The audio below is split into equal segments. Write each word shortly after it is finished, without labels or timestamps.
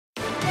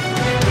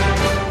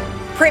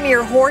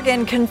Premier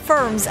Horgan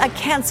confirms a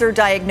cancer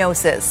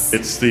diagnosis.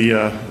 It's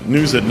the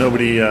news that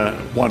nobody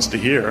wants to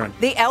hear.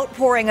 The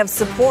outpouring of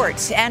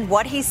support and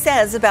what he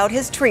says about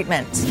his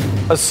treatment.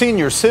 A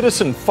senior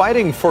citizen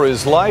fighting for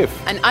his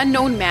life. An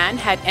unknown man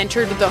had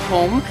entered the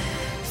home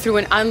through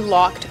an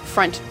unlocked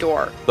front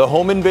door. The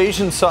home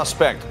invasion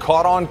suspect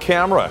caught on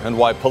camera and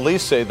why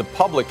police say the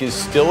public is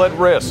still at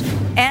risk.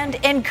 And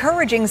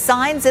encouraging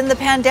signs in the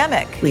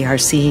pandemic. We are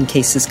seeing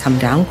cases come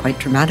down quite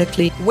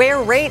dramatically.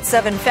 Where rates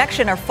of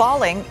infection are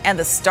falling and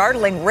the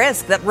startling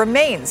risk that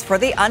remains for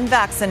the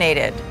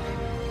unvaccinated.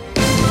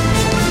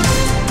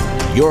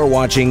 You're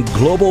watching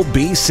Global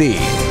BC.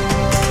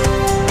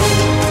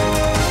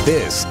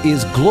 This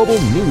is Global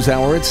News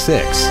Hour at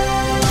 6.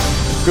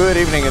 Good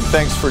evening and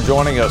thanks for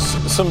joining us.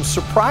 Some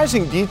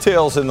surprising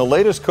details in the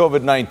latest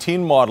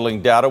COVID-19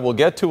 modeling data we'll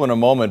get to in a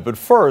moment. But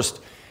first,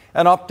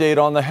 an update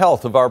on the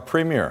health of our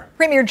Premier.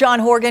 Premier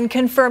John Horgan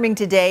confirming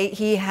today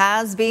he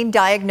has been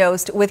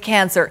diagnosed with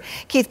cancer.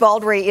 Keith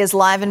Baldry is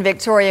live in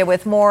Victoria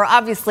with more.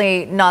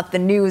 Obviously not the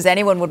news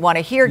anyone would want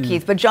to hear,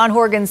 Keith, but John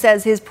Horgan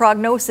says his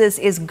prognosis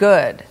is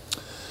good.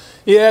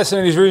 Yes,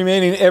 and he's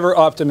remaining ever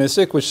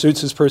optimistic, which suits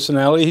his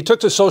personality. He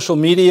took to social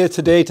media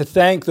today to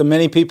thank the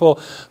many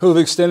people who have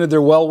extended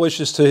their well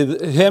wishes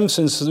to him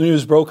since the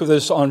news broke of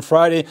this on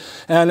Friday.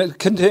 And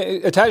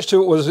attached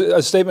to it was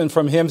a statement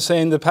from him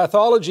saying, "The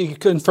pathology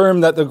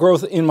confirmed that the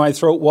growth in my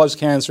throat was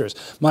cancerous.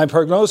 My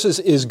prognosis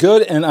is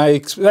good and I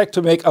expect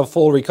to make a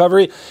full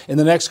recovery. In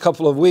the next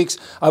couple of weeks,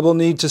 I will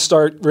need to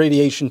start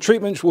radiation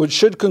treatment, which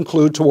should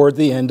conclude toward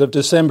the end of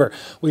December."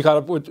 We caught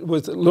up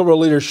with Liberal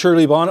leader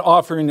Shirley Bond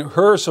offering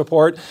her support,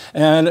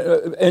 and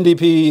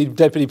NDP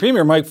Deputy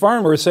Premier Mike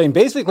Farnworth saying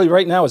basically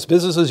right now it's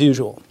business as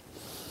usual.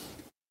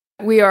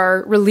 We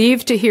are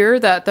relieved to hear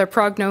that the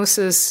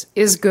prognosis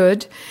is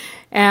good.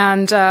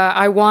 And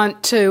I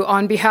want to,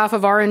 on behalf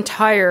of our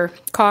entire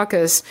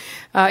caucus,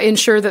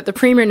 ensure that the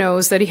Premier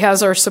knows that he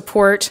has our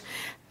support.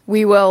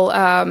 We will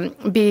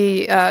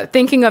be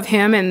thinking of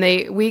him in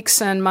the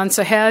weeks and months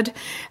ahead.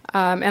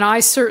 And I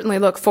certainly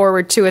look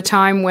forward to a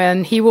time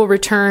when he will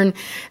return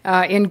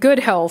in good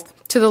health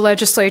to the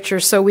legislature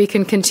so we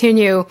can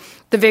continue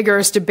the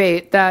vigorous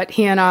debate that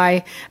he and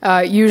I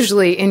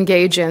usually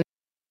engage in.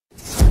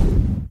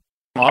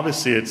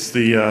 Obviously, it's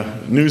the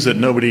news that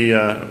nobody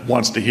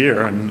wants to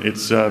hear, and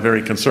it's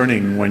very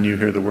concerning when you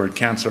hear the word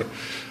cancer.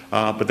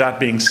 But that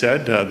being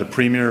said, the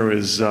Premier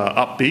is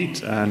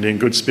upbeat and in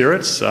good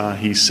spirits.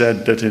 He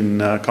said that in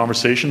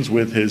conversations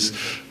with his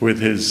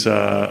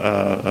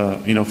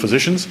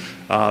physicians,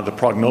 the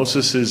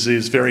prognosis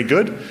is very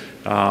good.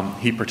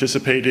 He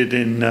participated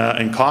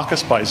in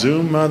caucus by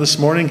Zoom this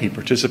morning. He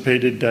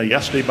participated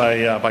yesterday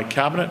by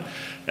cabinet,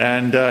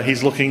 and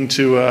he's looking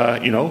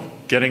to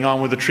getting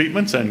on with the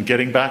treatments and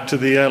getting back to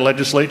the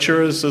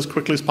legislature as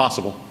quickly as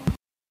possible.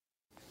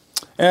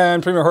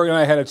 And Premier Horgan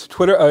and I had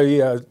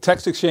a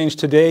text exchange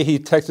today. He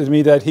texted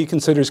me that he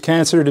considers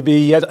cancer to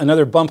be yet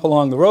another bump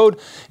along the road.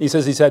 He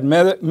says he's had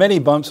many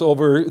bumps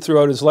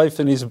throughout his life,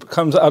 and he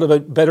comes out of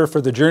it better for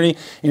the journey,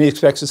 and he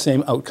expects the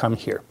same outcome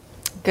here.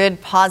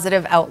 Good,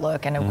 positive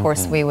outlook, and of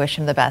course we wish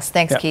him the best.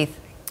 Thanks, Keith.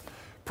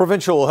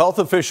 Provincial health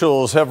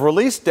officials have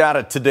released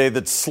data today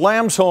that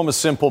slams home a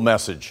simple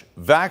message: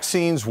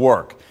 vaccines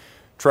work.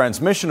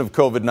 Transmission of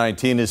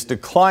COVID-19 is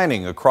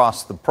declining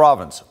across the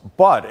province,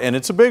 but, and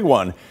it's a big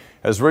one,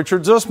 as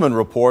Richard Zussman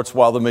reports,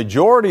 while the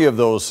majority of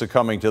those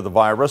succumbing to the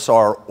virus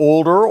are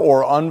older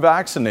or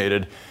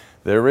unvaccinated,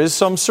 there is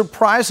some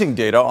surprising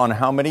data on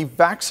how many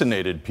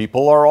vaccinated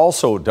people are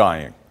also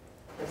dying.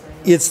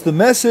 It's the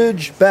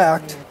message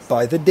backed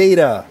by the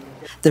data.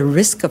 The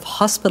risk of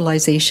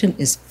hospitalization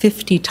is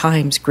 50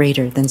 times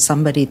greater than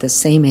somebody the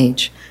same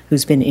age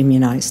who's been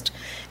immunized,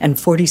 and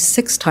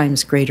 46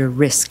 times greater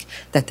risk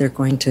that they're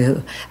going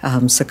to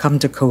succumb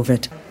to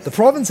COVID. The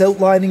province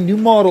outlining new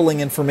modeling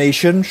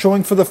information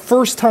showing for the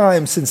first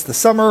time since the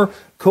summer,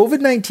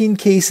 COVID-19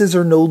 cases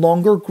are no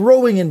longer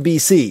growing in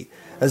BC,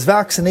 as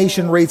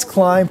vaccination rates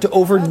climb to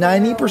over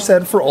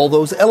 90% for all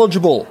those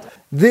eligible.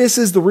 This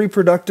is the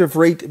reproductive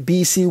rate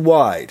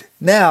BC-wide,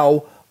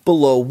 now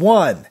below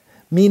 1.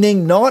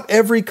 Meaning not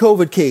every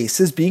COVID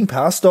case is being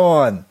passed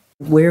on.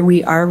 Where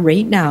we are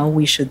right now,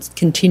 we should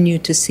continue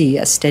to see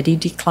a steady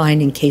decline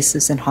in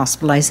cases and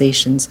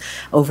hospitalizations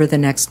over the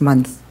next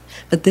month.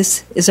 But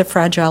this is a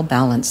fragile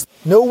balance.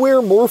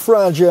 Nowhere more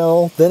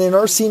fragile than in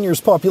our seniors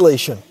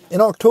population.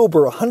 In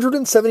October,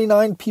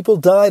 179 people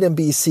died in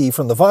BC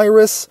from the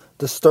virus.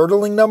 The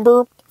startling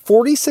number,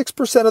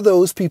 46% of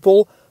those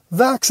people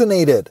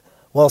vaccinated,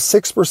 while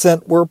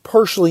 6% were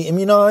partially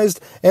immunized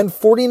and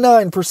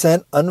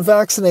 49%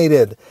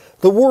 unvaccinated.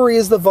 The worry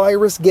is the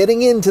virus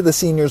getting into the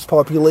seniors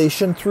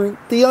population through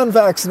the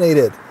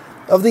unvaccinated.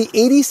 Of the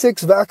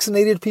 86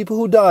 vaccinated people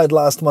who died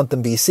last month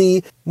in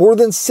BC, more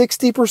than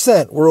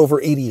 60% were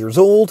over 80 years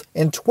old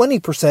and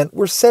 20%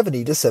 were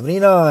 70 to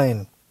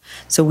 79.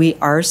 So we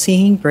are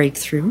seeing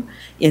breakthrough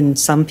in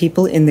some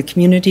people in the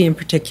community in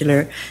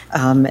particular,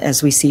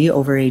 as we see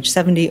over age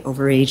 70,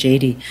 over age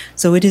 80.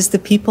 So it is the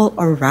people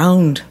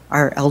around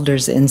our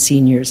elders and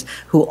seniors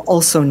who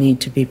also need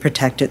to be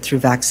protected through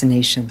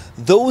vaccination.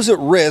 Those at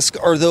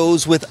risk are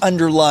those with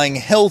underlying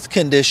health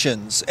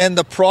conditions, and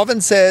the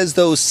province says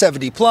those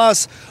 70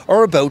 plus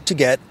are about to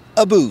get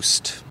a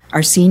boost.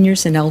 Our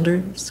seniors and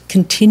elders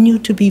continue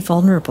to be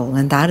vulnerable,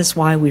 and that is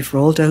why we've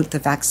rolled out the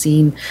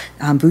vaccine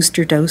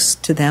booster dose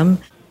to them.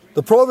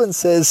 The province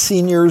says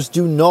seniors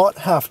do not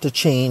have to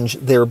change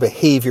their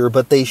behavior,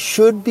 but they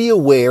should be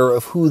aware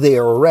of who they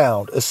are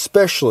around,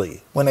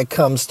 especially when it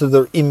comes to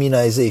their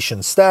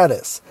immunization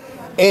status,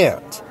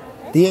 and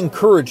the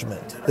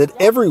encouragement that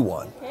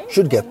everyone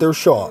should get their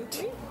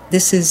shot.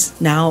 This is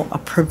now a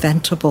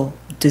preventable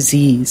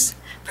disease,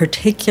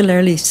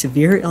 particularly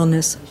severe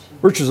illness.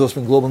 Richard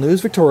Zussman, Global News,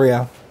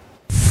 Victoria.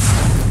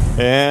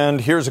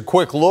 And here's a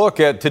quick look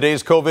at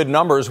today's COVID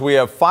numbers. We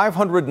have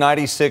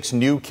 596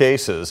 new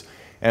cases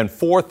and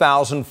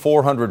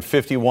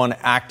 4,451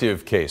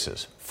 active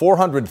cases.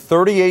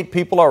 438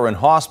 people are in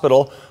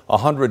hospital,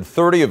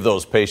 130 of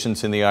those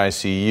patients in the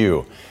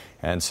ICU.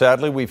 And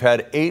sadly, we've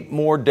had 8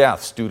 more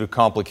deaths due to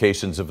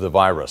complications of the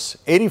virus.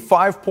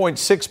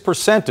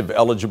 85.6% of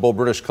eligible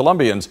British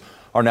Columbians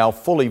are now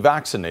fully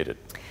vaccinated.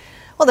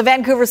 Well, the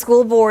Vancouver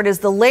School Board is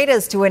the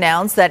latest to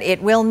announce that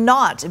it will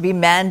not be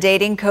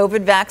mandating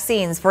COVID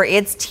vaccines for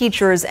its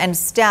teachers and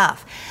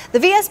staff. The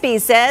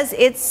VSB says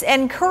it's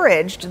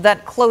encouraged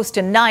that close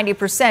to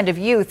 90% of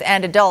youth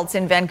and adults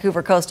in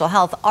Vancouver Coastal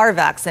Health are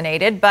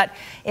vaccinated, but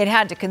it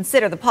had to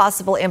consider the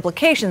possible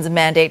implications a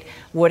mandate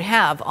would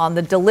have on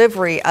the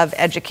delivery of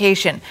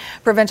education.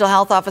 Provincial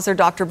Health Officer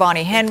Dr.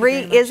 Bonnie Henry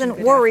isn't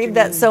worried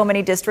that so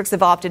many districts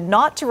have opted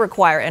not to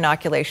require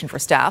inoculation for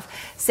staff,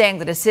 saying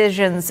the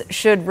decisions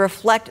should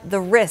reflect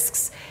the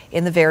risks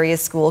in the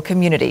various school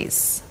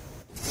communities.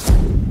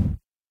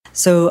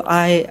 So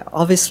I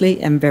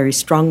obviously am very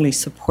strongly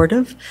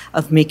supportive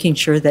of making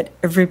sure that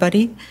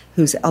everybody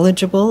who's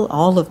eligible,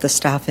 all of the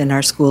staff in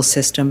our school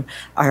system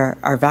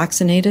are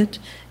vaccinated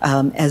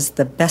as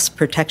the best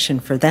protection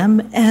for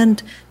them,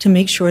 and to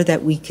make sure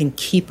that we can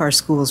keep our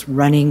schools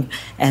running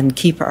and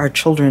keep our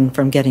children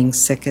from getting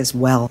sick as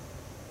well.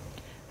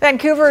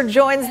 Vancouver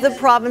joins the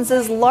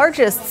province's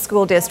largest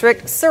school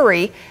district,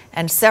 Surrey,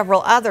 and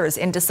several others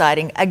in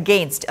deciding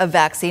against a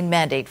vaccine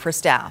mandate for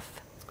staff.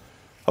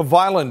 A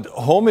violent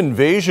home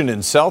invasion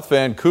in South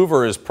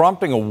Vancouver is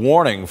prompting a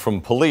warning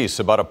from police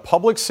about a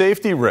public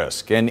safety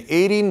risk. An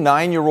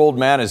 89-year-old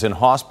man is in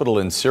hospital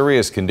in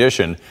serious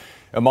condition.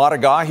 Ahmad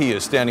Agahi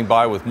is standing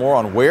by with more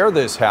on where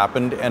this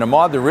happened. And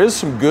Ahmad, there is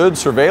some good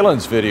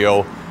surveillance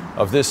video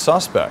of this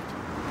suspect.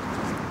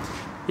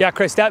 Yeah,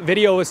 Chris, that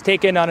video was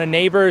taken on a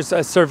neighbor's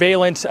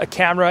surveillance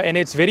camera, and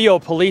it's video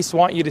police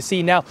want you to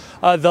see now.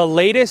 The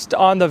latest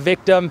on the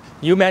victim,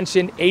 you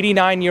mentioned,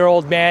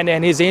 89-year-old man,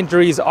 and his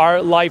injuries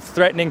are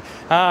life-threatening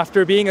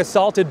after being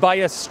assaulted by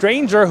a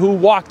stranger who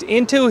walked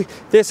into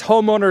this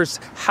homeowner's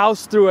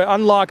house through an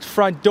unlocked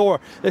front door.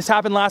 This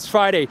happened last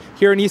Friday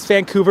here in East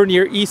Vancouver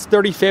near East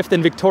 35th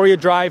and Victoria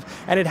Drive,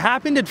 and it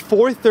happened at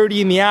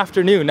 4:30 in the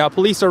afternoon. Now,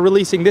 police are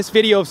releasing this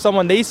video of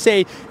someone they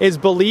say is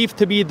believed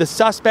to be the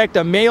suspect,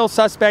 a male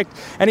suspect,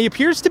 and he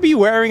appears to be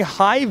wearing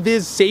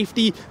high-vis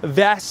safety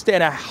vest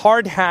and a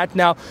hard hat.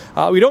 Now,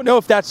 we don't know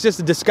if that's just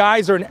a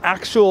disguise or an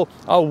actual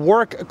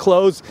work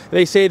clothes.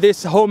 They say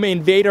this home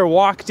invader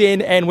walked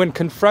in and when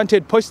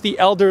confronted, pushed the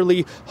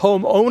elderly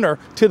homeowner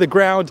to the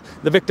ground.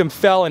 The victim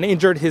fell and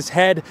injured his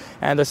head,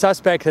 and the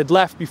suspect had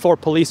left before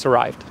police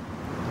arrived.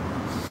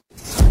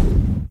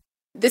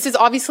 This is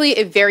obviously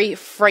a very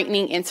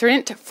frightening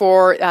incident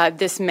for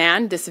this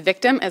man, this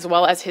victim, as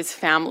well as his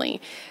family.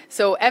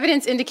 So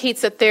evidence indicates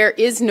that there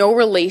is no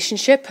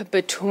relationship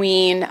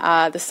between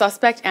the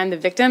suspect and the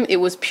victim. It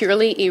was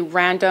purely a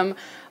random,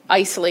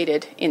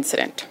 isolated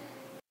incident.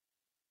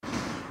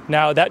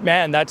 Now, that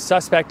man, that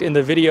suspect in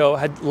the video,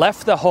 had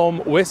left the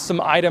home with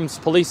some items.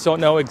 Police don't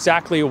know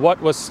exactly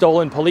what was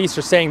stolen. Police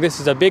are saying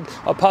this is a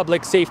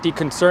public safety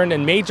concern,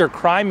 and major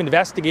crime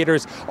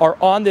investigators are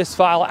on this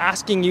file,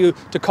 asking you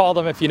to call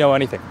them if you know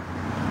anything.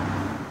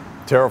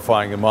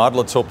 Terrifying, Ahmad.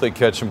 Let's hope they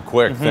catch him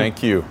quick.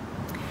 Thank you.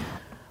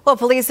 Well,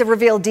 police have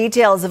revealed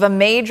details of a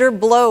major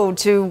blow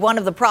to one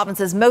of the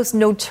province's most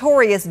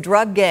notorious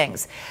drug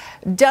gangs.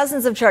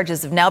 Dozens of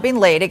charges have now been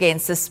laid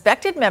against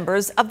suspected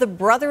members of the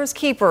Brothers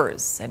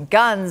Keepers, and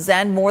guns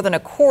and more than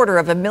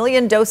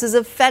 250,000 doses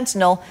of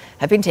fentanyl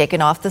have been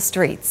taken off the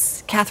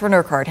streets. Catherine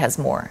Urquhart has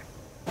more.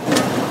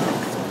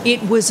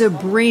 It was a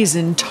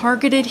brazen,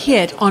 targeted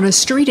hit on a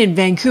street in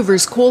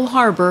Vancouver's Cole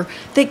Harbour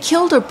that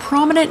killed a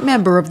prominent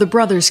member of the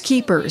Brothers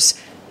Keepers.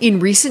 In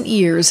recent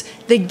years,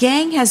 the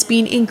gang has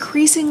been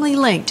increasingly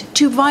linked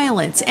to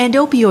violence and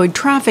opioid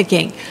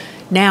trafficking.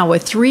 Now, a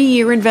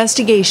 3-year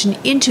investigation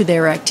into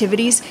their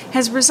activities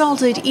has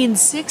resulted in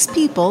 6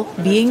 people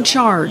being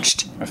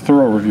charged. A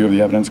thorough review of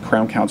the evidence,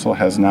 Crown Counsel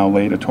has now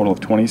laid a total of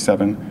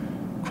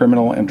 27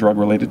 criminal and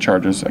drug-related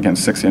charges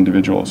against 6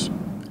 individuals.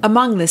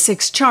 Among the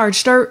 6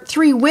 charged are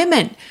 3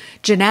 women,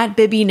 Janat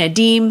Bibi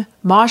Nadim,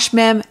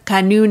 Moshmem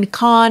Kanun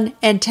Khan,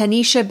 and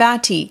Tanisha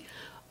Bhatti.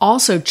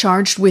 Also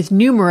charged with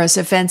numerous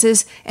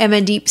offenses,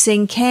 Amandeep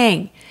Singh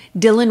Kang,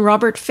 Dylan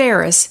Robert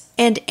Ferris,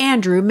 and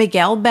Andrew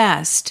Miguel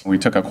Best. We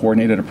took a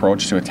coordinated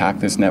approach to attack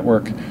this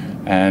network,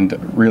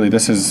 and really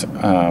this is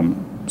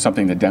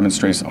something that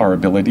demonstrates our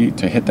ability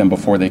to hit them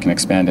before they can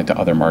expand into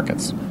other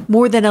markets.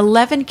 More than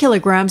 11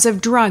 kilograms of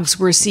drugs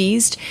were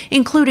seized,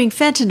 including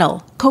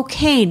fentanyl,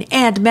 cocaine,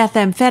 and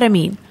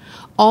methamphetamine.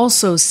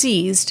 Also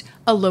seized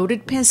a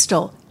loaded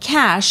pistol,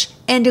 cash,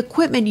 and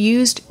equipment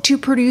used to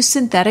produce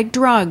synthetic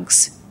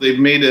drugs. They've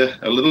made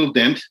a little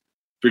dent,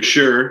 for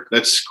sure.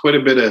 That's quite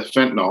a bit of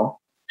fentanyl.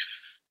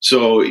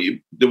 So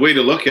the way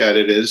to look at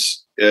it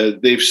is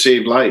they've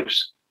saved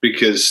lives,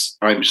 because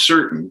I'm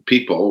certain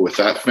people with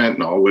that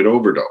fentanyl would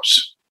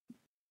overdose,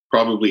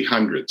 probably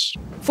hundreds.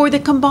 For the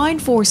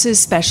Combined Forces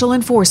Special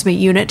Enforcement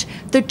Unit,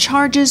 the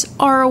charges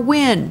are a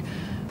win,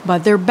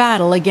 but their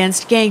battle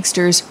against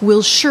gangsters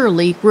will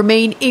surely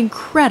remain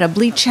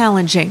incredibly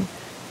challenging.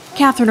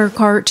 Catherine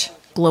Urquhart,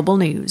 Global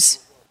News.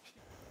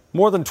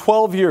 More than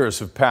 12 years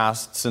have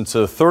passed since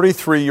a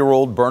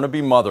 33-year-old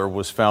Burnaby mother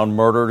was found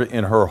murdered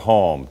in her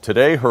home.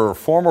 Today, her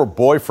former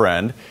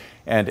boyfriend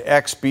and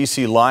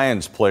ex-BC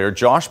Lions player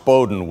Josh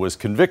Bowden was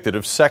convicted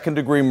of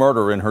second-degree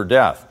murder in her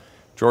death.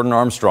 Jordan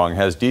Armstrong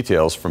has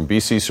details from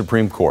BC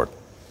Supreme Court.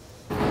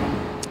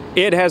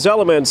 It has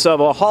elements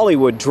of a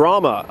Hollywood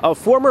drama. A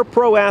former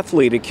pro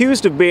athlete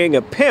accused of being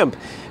a pimp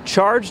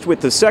charged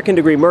with the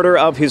second-degree murder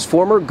of his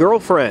former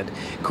girlfriend.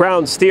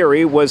 Crown's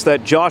theory was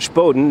that Josh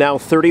Bowden, now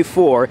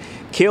 34,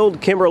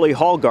 killed Kimberly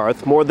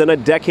Hallgarth more than a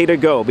decade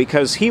ago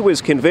because he was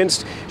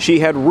convinced she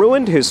had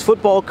ruined his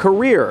football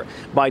career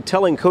by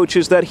telling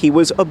coaches that he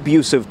was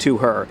abusive to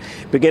her.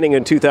 Beginning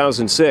in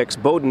 2006,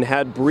 Bowden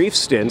had brief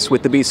stints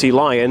with the BC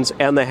Lions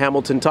and the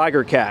Hamilton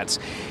Tiger Cats.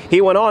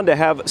 He went on to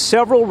have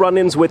several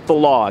run-ins with the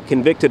law,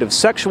 convicted of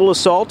sexual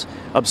assault,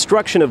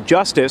 obstruction of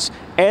justice,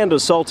 and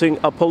assaulting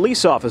a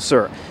police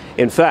officer.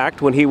 In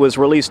fact, when he was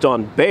released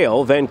on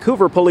bail,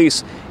 Vancouver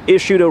police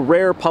issued a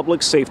rare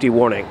public safety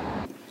warning.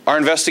 Our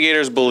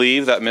investigators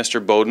believe that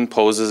Mr. Bowden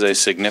poses a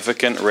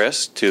significant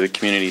risk to the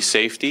community's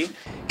safety.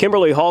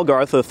 Kimberly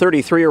Hallgarth, a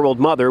 33-year-old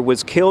mother,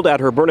 was killed at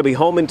her Burnaby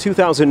home in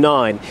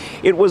 2009.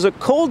 It was a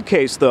cold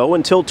case, though,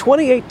 until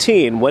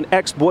 2018 when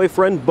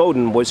ex-boyfriend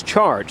Bowden was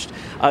charged.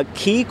 A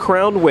key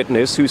Crown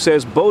witness who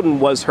says Bowden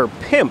was her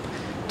pimp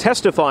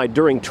testified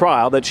during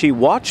trial that she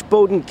watched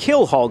Bowden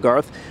kill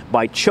Hallgarth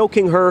by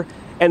choking her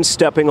and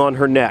stepping on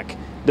her neck.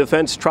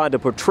 Defense tried to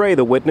portray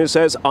the witness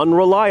as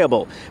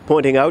unreliable,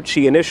 pointing out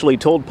she initially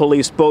told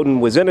police Bowden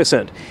was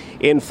innocent.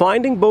 In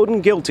finding Bowden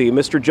guilty,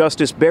 Mr.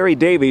 Justice Barry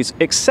Davies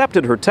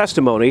accepted her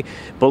testimony,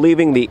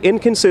 believing the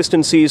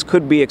inconsistencies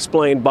could be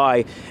explained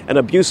by an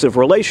abusive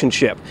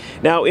relationship.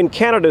 Now, in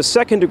Canada,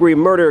 second-degree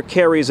murder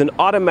carries an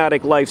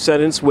automatic life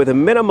sentence with a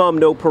minimum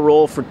no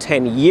parole for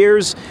 10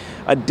 years.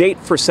 A date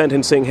for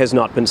sentencing has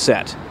not been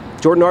set.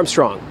 Jordan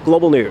Armstrong,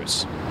 Global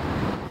News.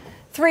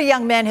 3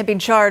 young men have been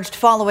charged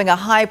following a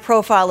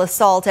high-profile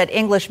assault at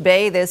English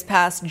Bay this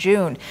past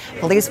June.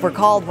 Police were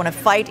called when a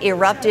fight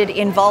erupted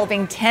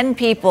involving 10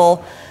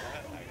 people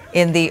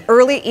in the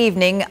early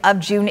evening of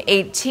June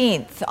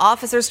 18th.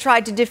 Officers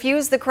tried to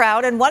defuse the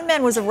crowd, and one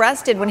man was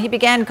arrested when he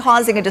began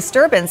causing a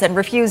disturbance and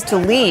refused to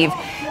leave.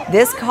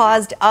 This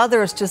caused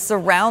others to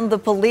surround the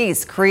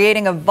police,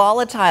 creating a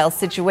volatile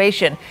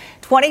situation.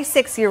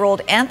 26-year-old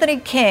Anthony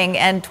King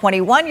and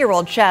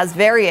 21-year-old Chaz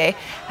Verrier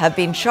have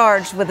been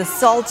charged with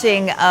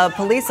assaulting a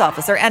police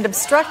officer and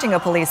obstructing a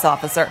police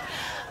officer.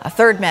 A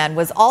third man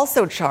was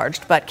also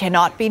charged but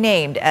cannot be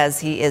named as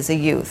he is a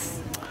youth.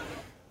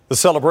 The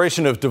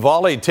celebration of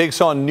Diwali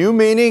takes on new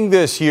meaning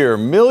this year.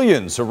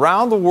 Millions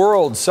around the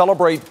world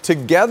celebrate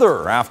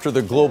together after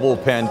the global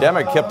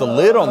pandemic kept a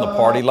lid on the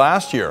party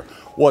last year.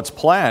 What's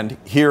planned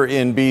here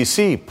in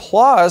BC?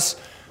 Plus,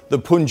 the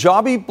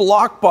Punjabi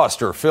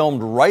blockbuster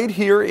filmed right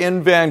here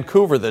in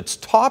Vancouver that's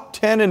top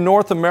 10 in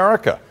North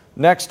America.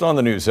 Next on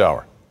the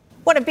NewsHour.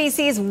 One of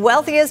BC's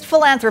wealthiest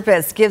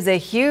philanthropists gives a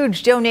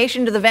huge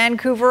donation to the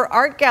Vancouver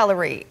Art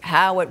Gallery.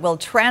 How it will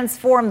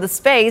transform the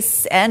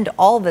space and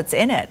all that's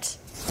in it.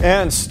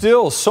 And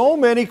still so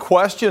many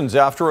questions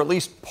after at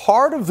least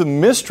part of the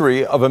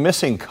mystery of a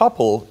missing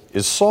couple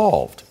is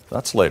solved.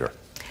 That's later.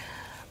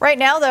 Right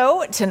now,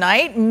 though,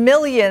 tonight,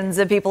 millions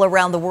of people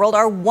around the world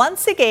are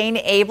once again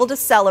able to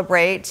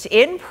celebrate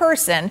in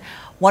person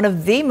one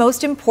of the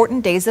most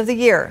important days of the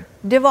year,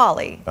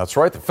 Diwali. That's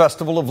right, the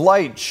Festival of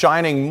Light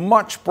shining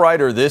much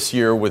brighter this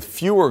year with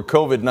fewer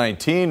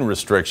COVID-19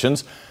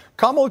 restrictions.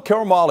 Kamal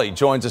Karamali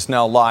joins us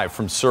now live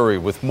from Surrey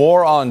with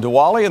more on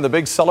Diwali and the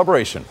big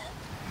celebration.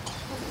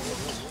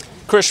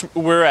 Krish,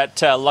 we're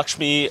at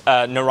Lakshmi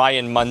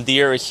Narayan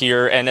Mandir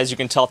here, and as you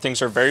can tell,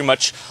 things are very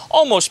much,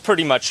 almost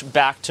pretty much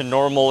back to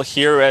normal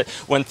here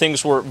when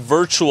things were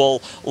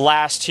virtual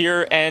last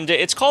year. And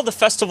it's called the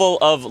Festival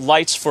of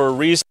Lights for a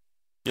reason.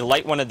 You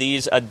light one of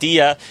these, a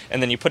diya, and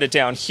then you put it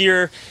down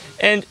here.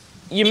 And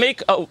you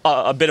make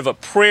a bit of a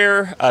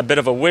prayer, a bit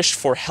of a wish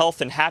for health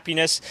and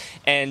happiness.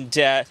 And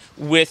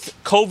with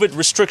COVID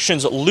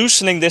restrictions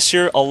loosening this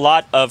year, a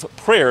lot of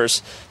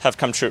prayers have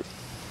come true.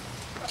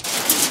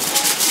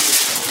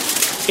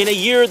 In a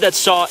year that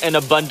saw an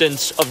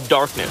abundance of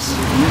darkness,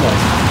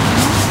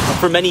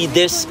 for many,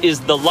 this is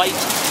the light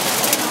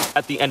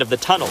at the end of the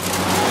tunnel.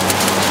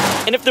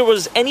 And if there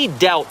was any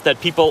doubt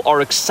that people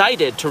are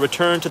excited to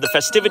return to the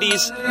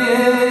festivities,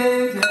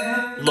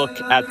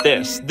 look at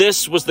this.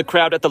 This was the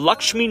crowd at the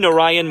Lakshmi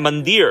Narayan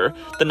Mandir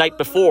the night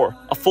before,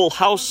 a full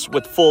house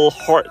with full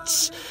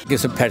hearts.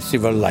 It's a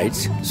festival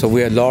lights, so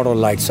we have a lot of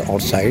lights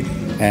outside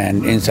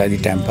and inside the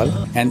temple.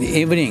 And the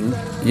evening,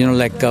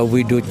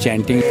 we do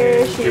chanting.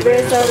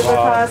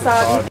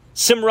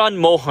 Simran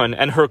Mohan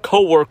and her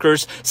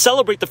co-workers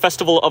celebrate the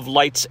Festival of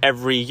Lights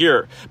every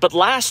year, but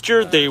last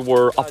year they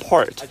were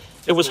apart.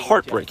 It was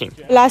heartbreaking.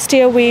 Last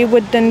year we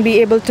wouldn't be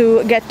able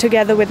to get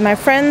together with my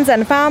friends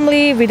and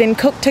family. We didn't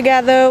cook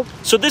together.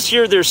 So this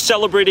year they're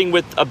celebrating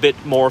with a bit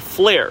more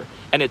flair,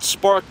 and it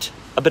sparked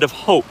a bit of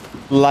hope.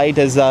 Light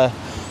is a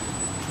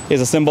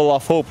symbol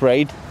of hope,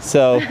 right?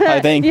 So I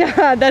think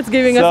yeah, that's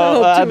giving us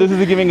hope too. This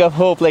is giving us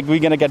hope, like we're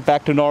gonna get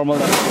back to normal.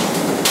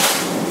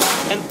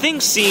 And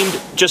things seemed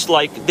just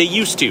like they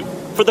used to,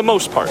 for the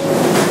most part.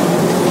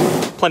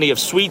 Plenty of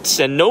sweets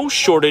and no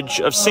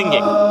shortage of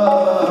singing.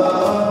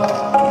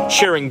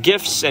 Sharing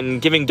gifts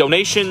and giving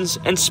donations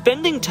and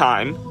spending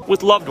time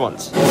with loved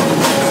ones.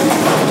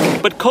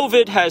 But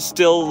COVID has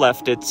still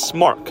left its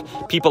mark.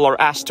 People are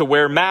asked to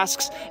wear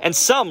masks, and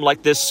some,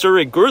 like this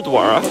Surrey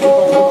Gurdwara,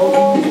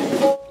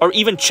 are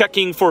even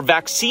checking for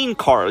vaccine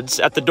cards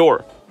at the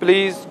door.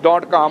 Please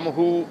don't come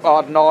who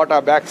are not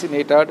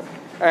vaccinated.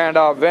 And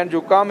when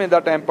you come in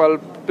the temple,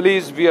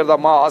 please wear the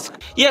mask.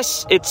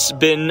 Yes, it's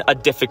been a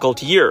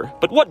difficult year,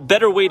 but what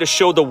better way to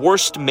show the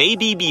worst may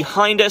be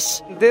behind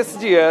us?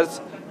 This year's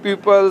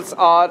people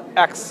are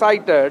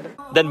excited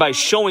than by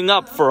showing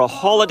up for a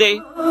holiday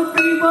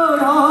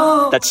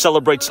that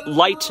celebrates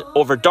light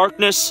over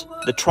darkness,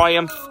 the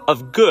triumph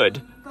of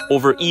good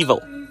over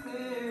evil.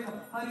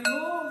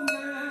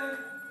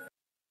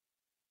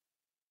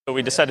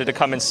 We decided to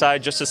come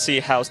inside just to see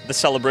how the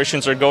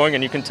celebrations are going,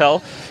 and you can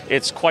tell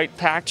it's quite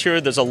packed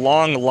here. There's a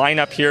long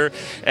lineup here,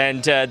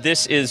 and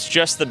this is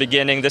just the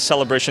beginning. This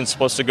celebration is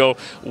supposed to go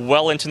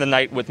well into the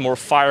night with more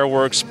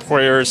fireworks,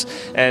 prayers,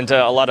 and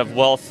a lot of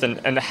wealth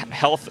and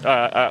health,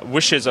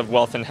 wishes of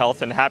wealth and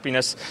health and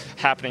happiness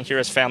happening here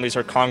as families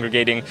are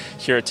congregating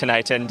here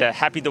tonight. And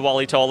happy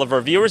Diwali to all of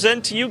our viewers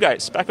and to you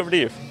guys. Back over to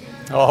you.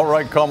 All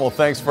right, Kamal,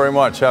 thanks very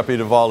much. Happy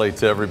Diwali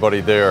to everybody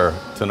there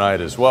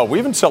tonight as well. We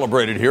even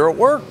celebrated here at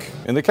work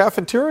in the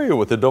cafeteria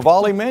with the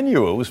Diwali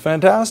menu. It was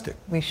fantastic.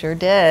 We sure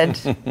did.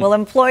 Well,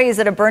 employees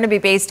at a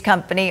Burnaby-based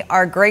company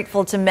are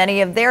grateful to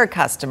many of their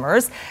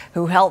customers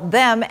who helped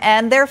them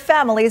and their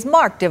families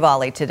mark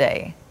Diwali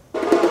today.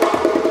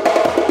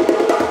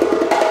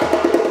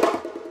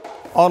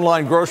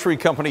 Online grocery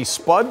company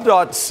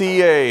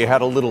Spud.ca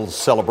had a little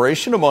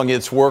celebration among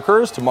its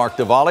workers to mark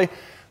Diwali.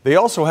 They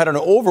also had an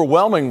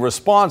overwhelming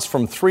response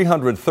from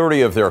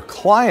 330 of their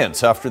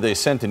clients after they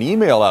sent an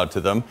email out to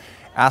them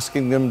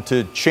asking them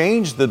to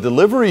change the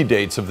delivery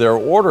dates of their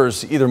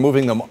orders, either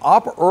moving them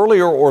up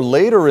earlier or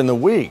later in the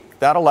week.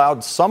 That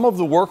allowed some of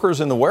the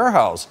workers in the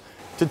warehouse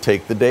to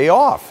take the day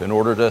off in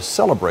order to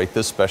celebrate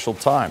this special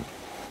time.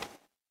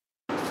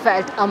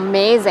 Felt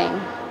amazing.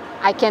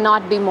 I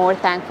cannot be more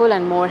thankful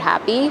and more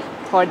happy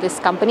for this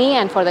company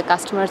and for the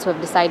customers who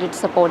have decided to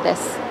support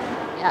this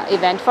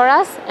event for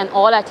us, and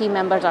all our team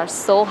members are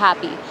so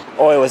happy.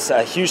 Oh, it was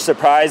a huge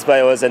surprise, but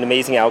it was an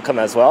amazing outcome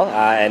as well,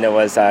 and it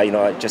was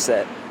just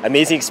an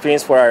amazing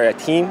experience for our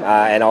team,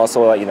 and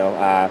also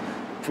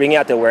bringing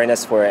out the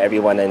awareness for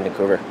everyone in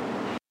Vancouver.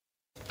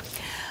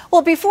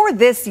 Well, before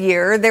this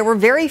year, there were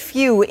very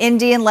few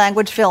Indian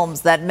language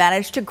films that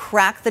managed to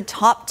crack the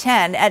top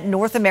 10 at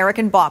North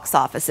American box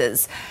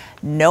offices.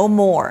 No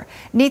more.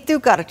 Neetu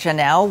Garcha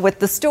now with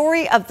the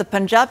story of the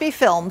Punjabi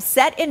film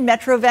set in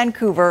Metro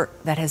Vancouver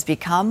that has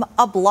become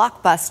a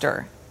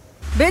blockbuster.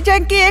 The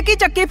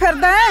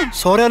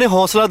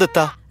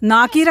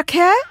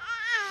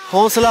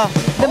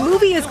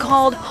movie is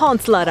called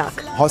Haunsla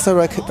Rakh. Haunsla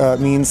Rakh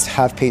means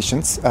have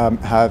patience.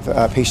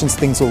 Have patience,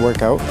 things will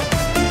work out.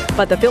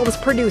 But the film's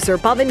producer,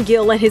 Pavan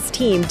Gill, and his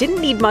team didn't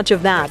need much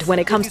of that when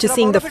it comes to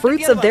seeing the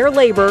fruits of their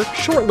labor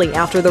shortly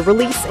after the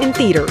release in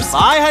theaters.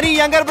 Bye, honey,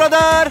 younger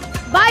brother.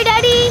 Bye,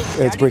 Daddy.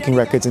 It's breaking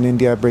records in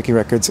India, breaking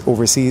records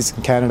overseas,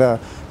 in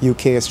Canada,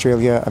 UK,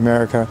 Australia,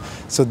 America.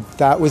 So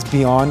that was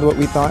beyond what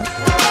we thought.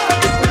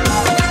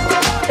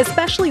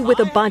 Especially with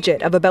a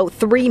budget of about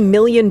 $3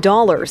 million,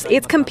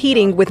 it's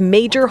competing with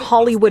major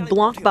Hollywood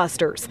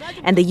blockbusters.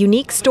 And the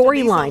unique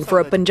storyline for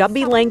a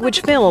Punjabi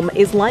language film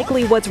is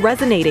likely what's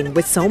resonating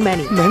with so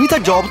many. We've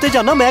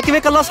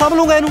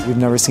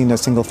never seen a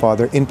single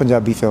father in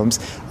Punjabi films.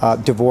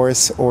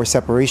 Divorce or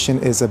separation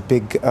is a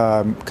big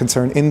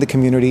concern in the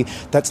community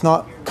that's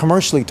not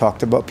commercially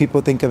talked about.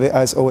 People think of it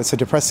as, oh, it's a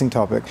depressing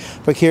topic.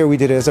 But here we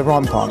did it as a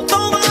rom-com.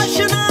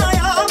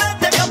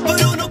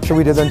 sure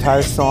we did the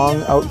entire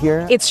song out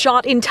here. It's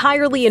shot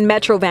entirely in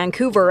Metro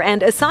Vancouver,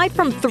 and aside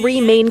from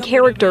 3 main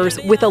characters,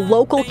 with a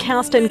local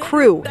cast and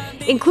crew,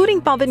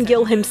 including Pavan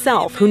Gill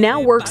himself, who now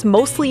works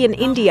mostly in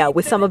India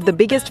with some of the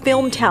biggest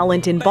film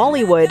talent in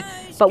Bollywood,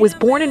 but was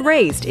born and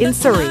raised in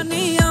Surrey.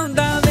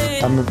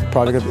 I'm a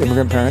product of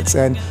immigrant parents,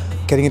 and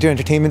getting into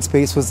entertainment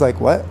space was like,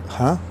 what?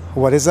 Huh?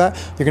 What is that?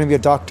 You're going to be a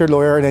doctor,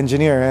 lawyer, and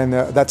engineer, and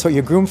that's what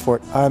you're groomed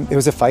for. It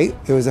was a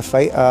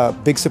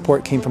fight. Big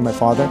support came from my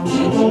father.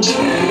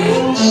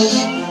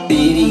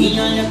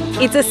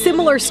 It's a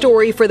similar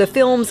story for the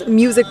film's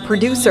music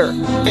producer.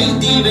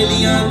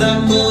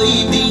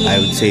 I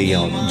would say,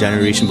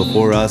 generation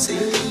before us,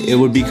 it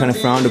would be kind of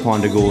frowned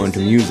upon to go into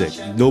music.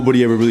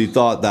 Nobody ever really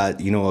thought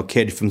that, a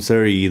kid from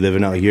Surrey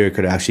living out here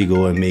could actually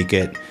go and make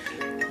it,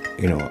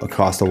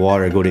 across the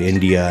water, go to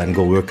India and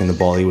go work in the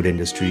Bollywood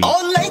industry.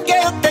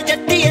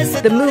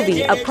 The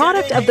movie, a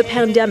product of the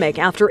pandemic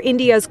after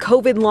India's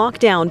COVID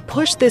lockdown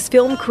pushed this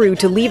film crew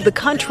to leave the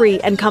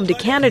country and come to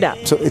Canada.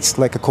 So it's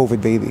like a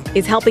COVID baby.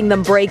 Is helping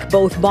them break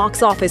both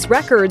box office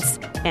records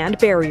and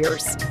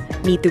barriers.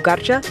 Neetu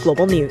Garcha,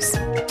 Global News.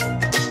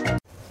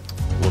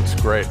 Looks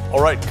great.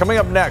 All right, coming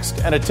up next,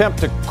 an attempt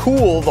to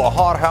cool the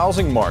hot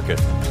housing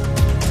market.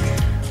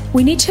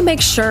 We need to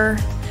make sure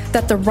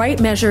that the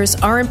right measures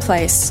are in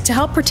place to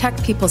help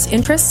protect people's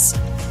interests.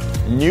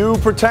 New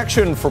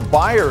protection for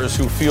buyers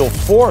who feel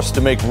forced to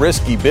make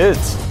risky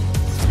bids.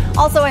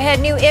 Also ahead,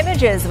 new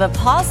images of a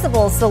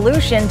possible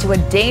solution to a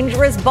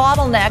dangerous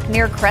bottleneck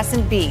near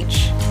Crescent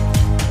Beach.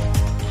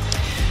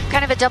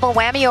 Kind of a double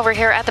whammy over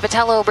here at the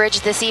Botello Bridge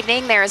this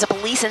evening. There is a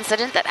police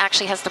incident that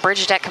actually has the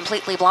bridge deck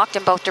completely blocked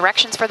in both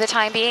directions for the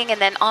time being.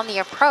 And then on the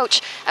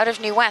approach out of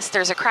New West,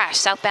 there's a crash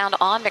southbound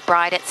on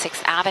McBride at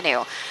 6th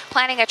Avenue.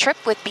 Planning a trip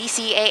with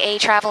BCAA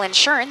Travel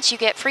Insurance, you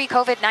get free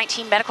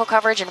COVID-19 medical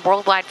coverage and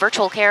worldwide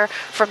virtual care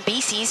from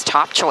BC's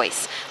Top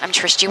Choice. I'm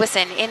Trish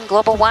Jewison in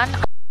Global One,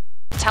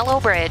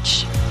 Botello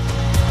Bridge.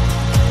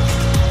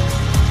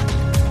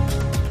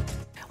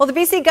 Well, the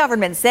BC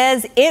government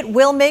says it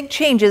will make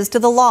changes to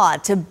the law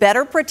to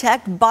better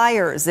protect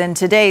buyers in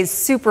today's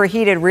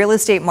superheated real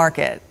estate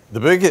market. The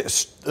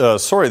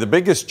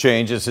biggest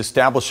change is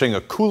establishing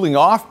a cooling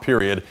off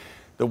period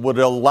that would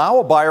allow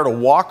a buyer to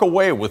walk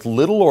away with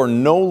little or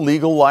no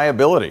legal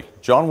liability.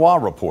 John Waugh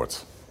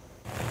reports.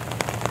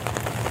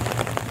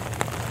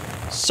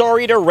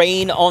 Sorry to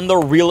rain on the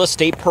real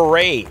estate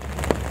parade,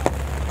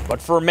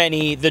 but for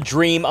many, the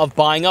dream of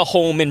buying a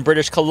home in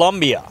British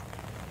Columbia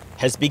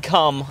has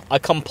become a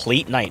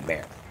complete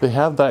nightmare. They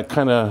have that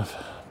kind of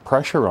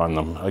pressure on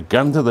them, a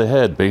gun to the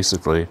head,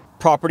 basically.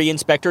 Property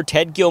inspector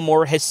Ted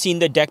Gilmore has seen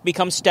the deck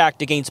become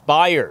stacked against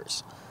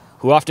buyers,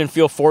 who often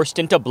feel forced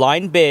into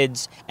blind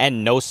bids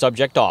and no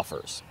subject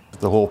offers.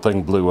 The whole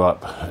thing blew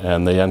up,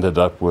 and they ended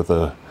up with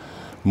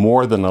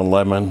more than a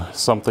lemon,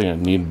 something that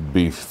needed to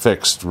be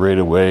fixed right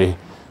away.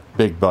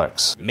 Big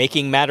bucks.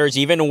 Making matters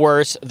even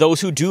worse,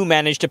 those who do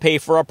manage to pay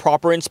for a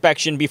proper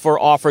inspection before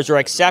offers are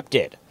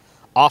accepted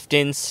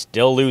often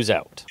still lose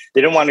out.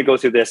 They don't want to go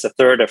through this a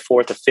third, a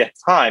fourth, a fifth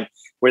time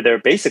where they're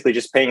basically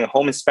just paying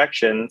home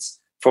inspections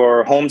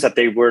for homes that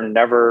they were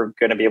never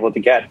going to be able to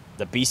get.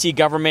 The BC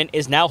government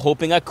is now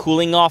hoping a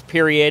cooling off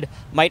period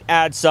might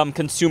add some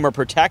consumer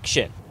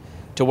protection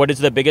to what is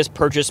the biggest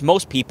purchase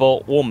most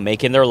people will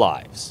make in their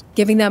lives.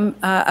 Giving them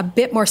a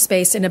bit more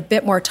space and a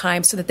bit more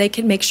time so that they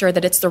can make sure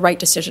that it's the right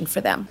decision for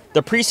them.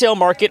 The presale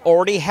market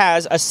already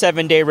has a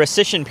 7-day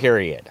rescission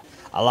period,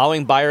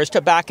 allowing buyers to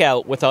back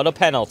out without a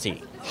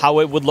penalty. How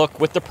it would look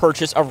with the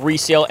purchase of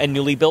resale and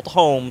newly built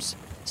homes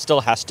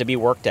still has to be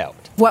worked out.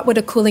 What would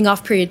a cooling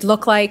off period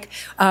look like?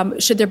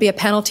 Should there be a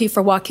penalty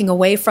for walking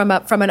away from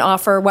an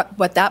offer?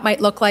 What that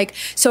might look like?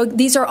 So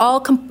these are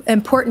all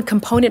important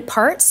component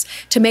parts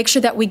to make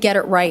sure that we get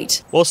it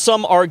right. Well,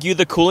 some argue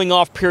the cooling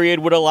off period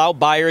would allow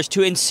buyers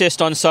to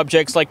insist on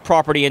subjects like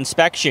property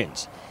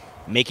inspections,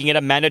 making it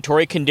a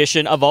mandatory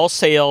condition of all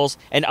sales,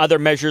 and other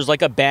measures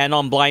like a ban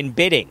on blind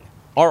bidding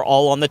are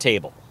all on the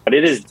table. But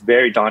it is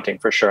very daunting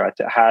for sure. I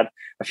had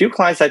a few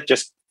clients that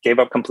just gave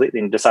up completely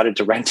and decided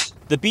to rent.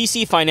 The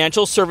BC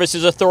Financial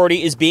Services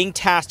Authority is being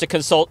tasked to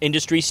consult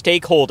industry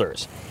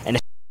stakeholders and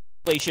have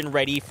legislation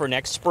ready for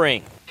next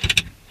spring,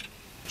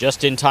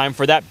 just in time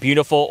for that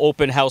beautiful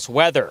open house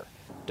weather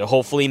to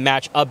hopefully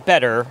match a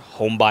better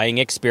home buying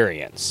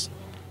experience.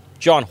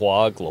 John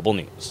Hua, Global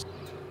News.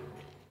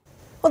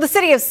 Well, the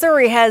city of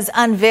Surrey has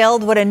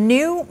unveiled what a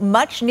new,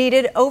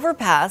 much-needed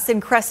overpass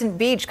in Crescent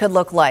Beach could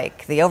look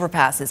like. The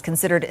overpass is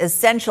considered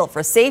essential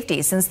for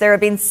safety since there have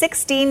been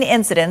 16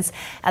 incidents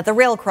at the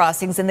rail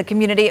crossings in the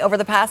community over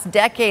the past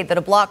decade that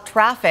have blocked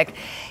traffic,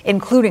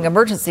 including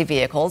emergency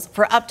vehicles,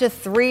 for up to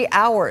 3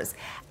 hours.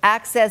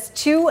 Access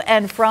to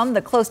and from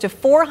the close to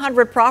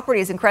 400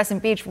 properties in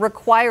Crescent Beach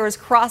requires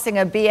crossing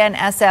a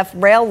BNSF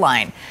rail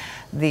line.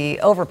 The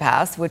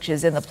overpass, which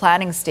is in the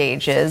planning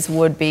stages,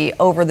 would be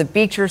over the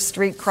Beecher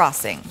Street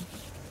crossing.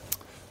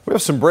 We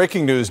have some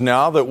breaking news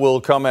now that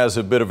will come as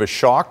a bit of a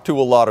shock to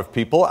a lot of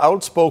people.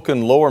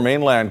 Outspoken Lower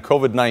Mainland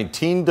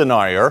COVID-19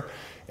 denier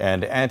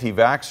and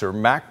anti-vaxxer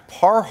Mac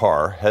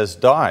Parhar has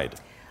died.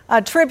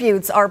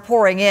 Tributes are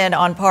pouring in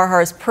on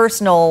Parhar's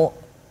personal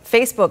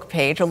Facebook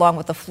page, along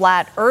with the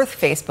Flat Earth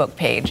Facebook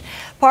page.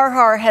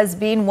 Parhar has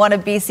been one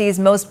of BC's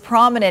most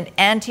prominent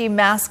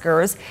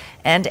anti-maskers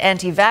and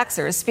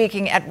anti-vaxxers,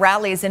 speaking at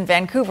rallies in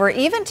Vancouver,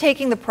 even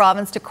taking the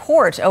province to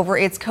court over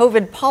its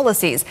COVID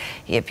policies.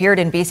 He appeared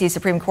in BC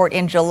Supreme Court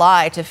in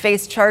July to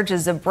face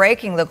charges of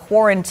breaking the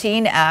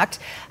Quarantine Act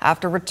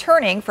after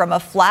returning from a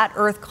Flat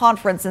Earth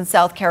conference in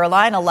South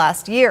Carolina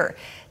last year.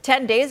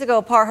 10 days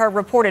ago, Parhar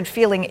reported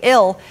feeling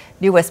ill.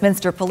 New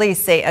Westminster police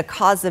say a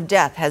cause of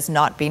death has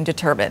not been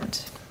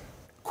determined.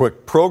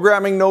 Quick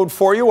programming note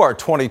for you. Our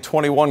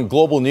 2021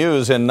 Global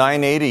News and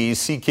 980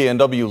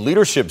 CKNW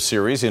Leadership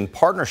Series in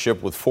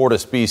partnership with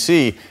Fortis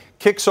BC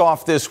kicks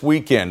off this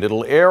weekend.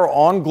 It'll air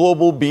on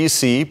Global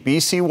BC,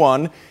 BC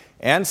One,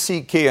 and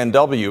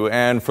CKNW.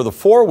 And for the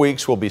 4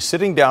 weeks, we'll be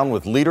sitting down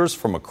with leaders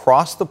from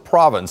across the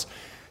province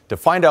to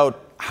find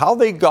out how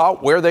they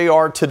got where they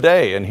are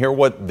today and hear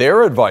what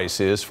their advice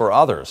is for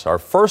others. Our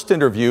first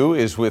interview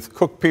is with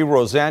Cookpee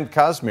Roseanne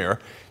Kazmir,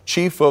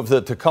 chief of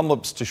the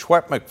Tecumlip's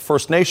Teshwetmik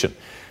First Nation.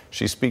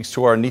 She speaks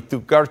to our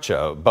Nitu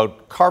Garcha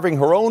about carving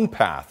her own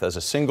path as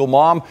a single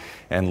mom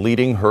and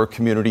leading her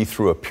community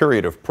through a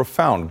period of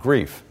profound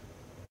grief.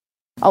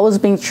 Always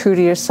being true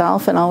to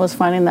yourself and always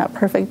finding that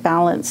perfect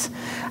balance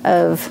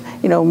of,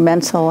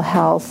 mental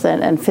health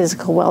and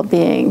physical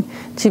well-being,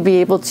 to be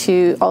able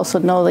to also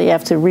know that you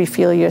have to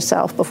refuel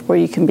yourself before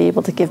you can be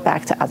able to give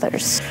back to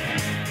others.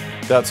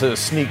 That's a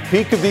sneak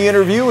peek of the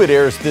interview. It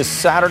airs this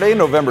Saturday,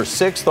 November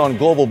 6th on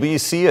Global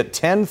BC at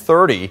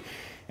 10:30.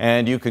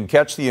 And you can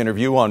catch the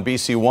interview on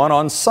BC One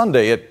on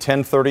Sunday at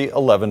 10:30,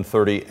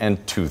 11:30,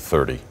 and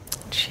 2:30.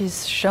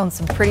 She's shown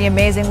some pretty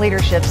amazing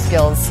leadership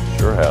skills.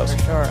 Sure has.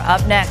 For sure.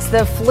 Up next,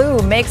 the flu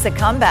makes a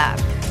comeback.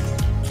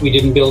 We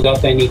didn't build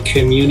up any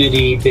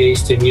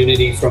community-based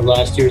immunity from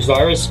last year's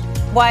virus.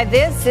 Why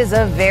this is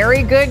a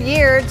very good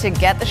year to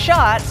get the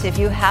shot if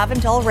you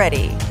haven't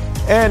already.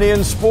 And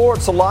in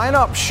sports, a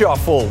lineup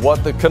shuffle.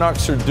 What the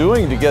Canucks are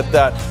doing to get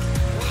that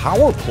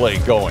power play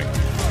going.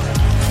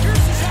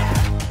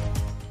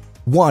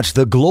 Watch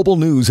the Global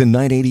News and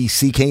 980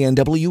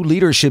 CKNW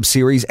Leadership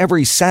Series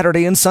every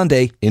Saturday and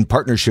Sunday in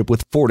partnership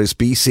with Fortis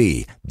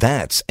BC.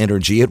 That's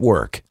Energy at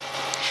Work.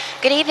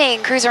 Good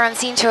evening. Crews are on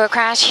scene to a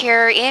crash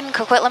here in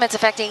Coquitlam. It's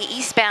affecting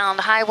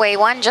eastbound Highway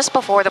 1 just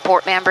before the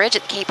Portman Bridge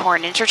at the Cape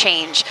Horn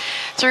interchange.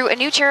 Through a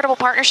new charitable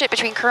partnership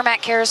between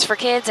Kermac Cares for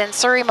Kids and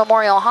Surrey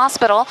Memorial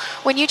Hospital,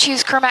 when you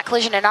choose Kermac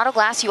Collision and Auto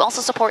Glass, you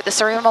also support the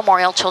Surrey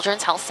Memorial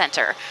Children's Health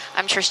Centre.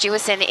 I'm Trish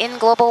Jewison in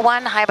Global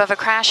 1, high above a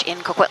crash in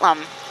Coquitlam.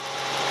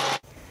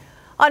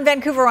 On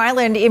Vancouver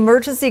Island,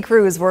 emergency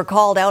crews were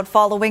called out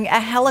following a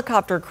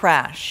helicopter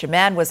crash. A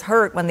man was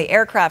hurt when the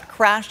aircraft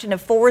crashed in a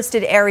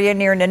forested area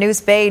near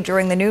Nanoose Bay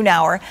during the noon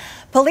hour.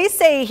 Police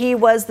say he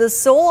was the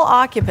sole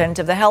occupant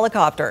of the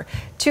helicopter.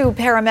 2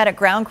 paramedic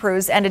ground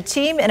crews and a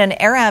team in an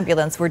air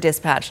ambulance were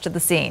dispatched to the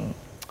scene.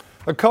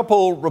 A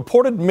couple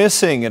reported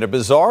missing in a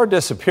bizarre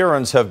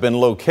disappearance have been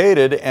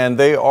located and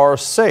they are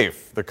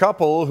safe. The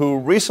couple, who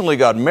recently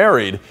got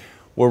married,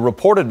 were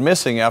reported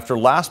missing after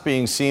last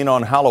being seen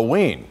on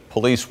Halloween.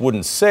 Police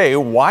wouldn't say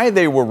why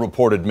they were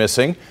reported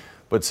missing,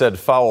 but said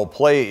foul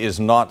play is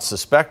not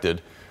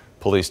suspected.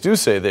 Police do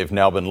say they've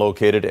now been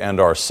located and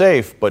are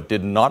safe, but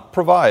did not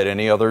provide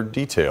any other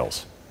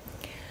details.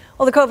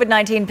 Well, the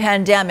COVID-19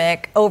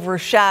 pandemic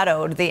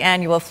overshadowed the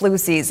annual flu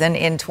season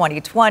in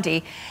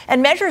 2020,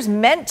 and measures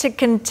meant to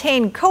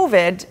contain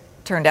COVID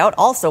turned out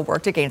also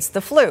worked against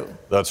the flu.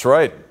 That's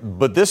right.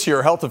 But this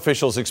year, health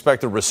officials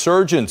expect a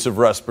resurgence of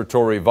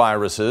respiratory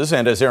viruses.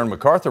 And as Aaron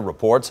MacArthur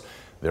reports,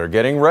 they're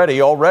getting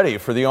ready already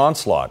for the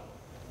onslaught.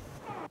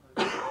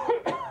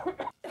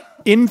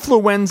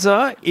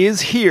 Influenza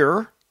is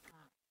here.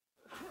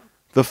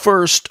 The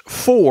first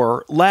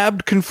 4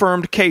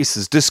 lab-confirmed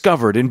cases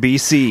discovered in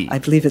BC. I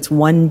believe it's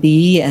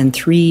 1B and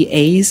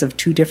 3As of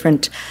 2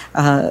 different,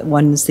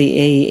 one's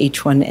the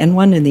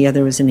H1N1 and the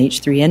other was an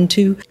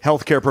H3N2.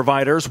 Healthcare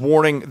providers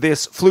warning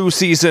this flu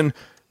season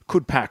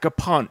could pack a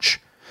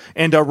punch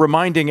and are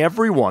reminding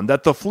everyone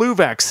that the flu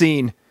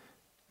vaccine,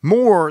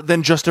 more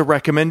than just a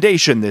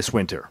recommendation this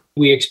winter.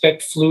 We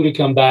expect flu to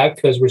come back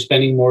because we're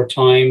spending more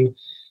time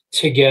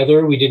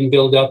together. We didn't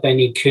build up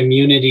any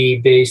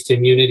community-based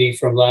immunity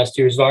from last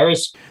year's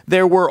virus.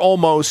 There were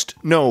almost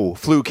no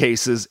flu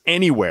cases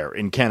anywhere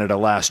in Canada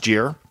last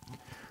year.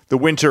 The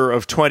winter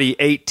of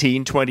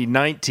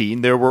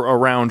 2018-2019, there were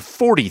around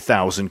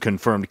 40,000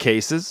 confirmed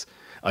cases.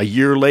 A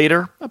year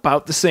later,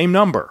 about the same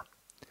number.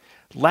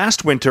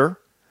 Last winter,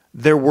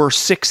 there were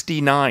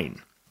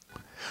 69.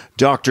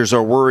 Doctors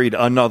are worried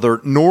another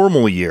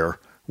normal year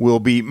will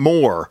be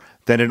more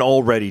than an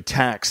already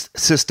taxed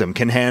system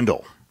can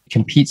handle.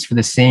 Competes for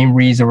the same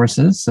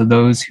resources. So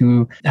those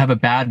who have a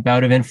bad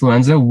bout of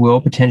influenza will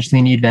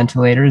potentially need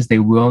ventilators. They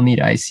will need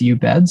ICU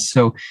beds.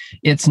 So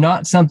it's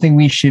not something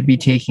we should be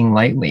taking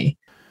lightly.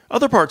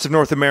 Other parts of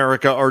North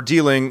America are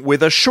dealing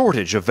with a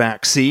shortage of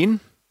vaccine.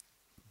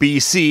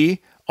 BC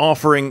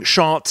offering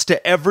shots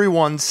to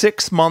everyone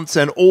 6 months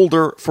and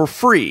older for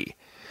free.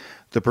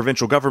 The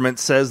provincial government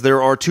says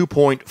there are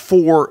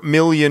 2.4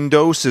 million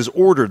doses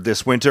ordered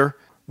this winter,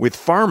 with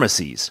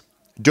pharmacies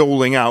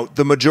doling out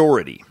the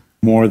majority.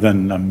 More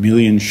than 1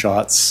 million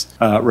shots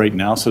right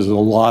now, so there's a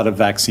lot of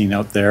vaccine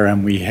out there,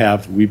 and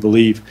we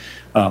believe,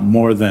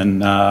 more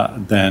than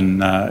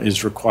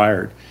is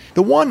required.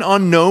 The one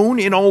unknown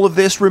in all of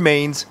this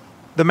remains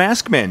the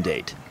mask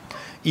mandate.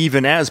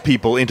 Even as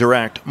people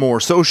interact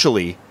more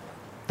socially,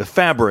 the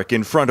fabric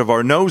in front of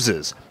our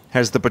noses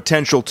has the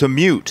potential to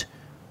mute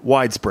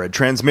widespread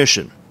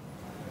transmission.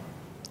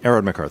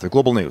 Aaron MacArthur,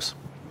 Global News.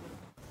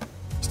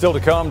 Still to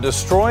come,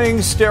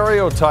 destroying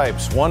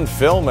stereotypes, one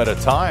film at a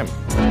time.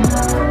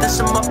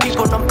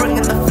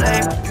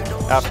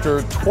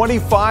 After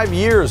 25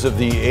 years of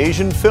the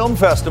Asian Film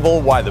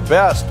Festival, why the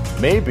best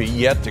may be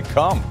yet to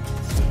come.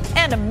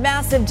 And a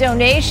massive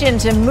donation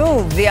to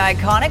move the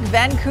iconic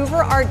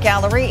Vancouver Art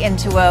Gallery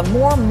into a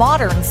more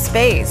modern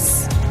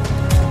space.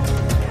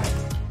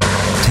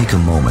 Take a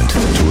moment to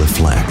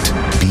reflect.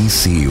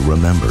 BC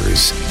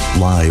Remembers.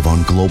 Live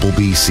on Global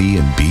BC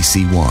and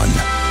BC One.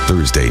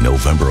 Thursday,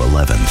 November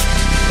 11th.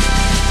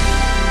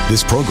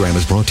 This program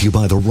is brought to you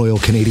by the Royal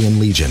Canadian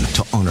Legion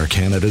to honor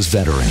Canada's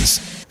veterans.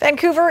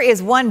 Vancouver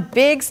is one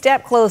big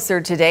step closer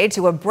today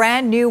to a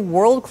brand new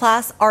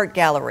world-class art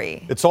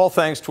gallery. It's all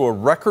thanks to a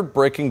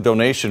record-breaking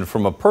donation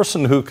from a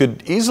person who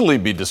could easily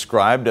be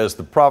described as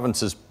the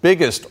province's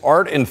biggest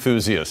art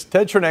enthusiast.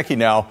 Ted Chernecki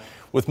now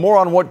with more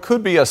on what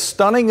could be a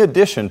stunning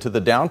addition to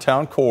the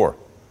downtown core.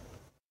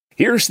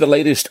 Here's the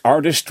latest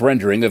artist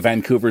rendering of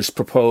Vancouver's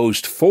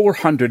proposed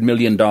 $400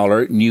 million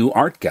new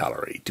art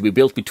gallery to be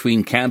built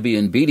between Cambie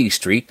and Beatty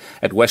Street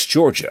at West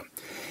Georgia.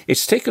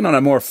 It's taken on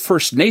a more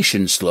First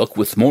Nations look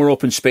with more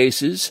open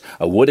spaces,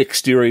 a wood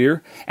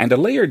exterior, and a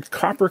layered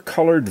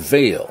copper-colored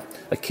veil,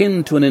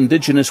 akin to an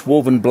indigenous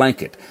woven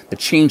blanket that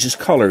changes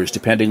colors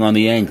depending on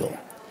the angle.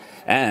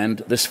 And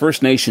this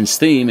First Nations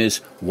theme is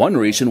one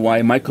reason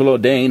why Michael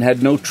O'Dane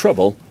had no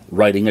trouble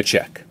writing a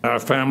check. Our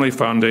family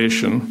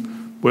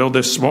foundation will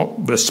this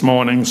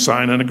morning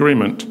sign an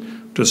agreement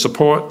to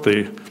support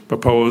the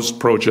proposed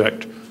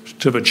project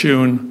to the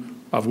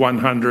tune of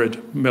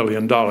 $100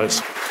 million. I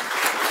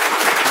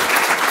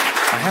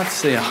have to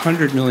say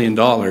 $100 million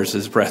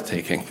is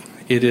breathtaking.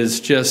 It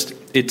is just,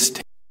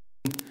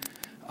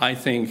 I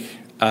think,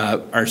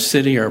 our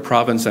city, our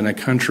province, and a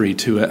country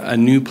to a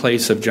new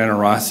place of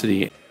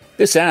generosity.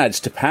 This adds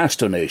to past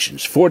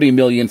donations, $40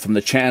 million from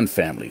the Chan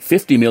family,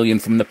 $50 million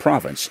from the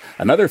province,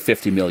 another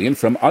 $50 million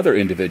from other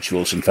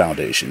individuals and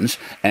foundations,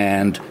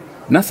 and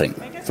nothing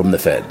from the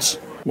feds.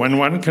 When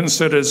one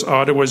considers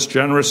Ottawa's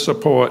generous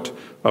support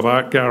of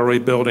art gallery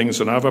buildings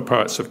in other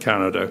parts of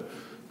Canada,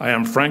 I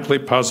am frankly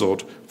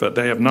puzzled that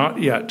they have not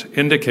yet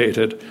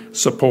indicated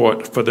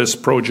support for this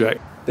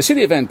project. The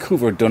City of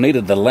Vancouver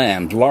donated the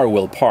land,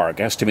 Larwell Park,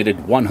 estimated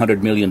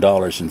 $100 million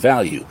in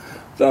value,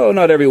 though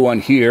not everyone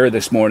here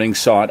this morning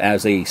saw it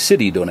as a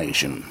city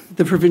donation.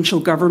 The provincial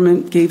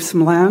government gave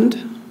some land.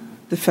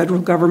 The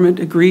federal government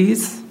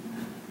agrees.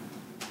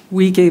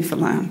 We gave the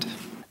land.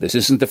 This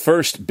isn't the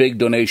first big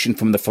donation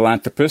from the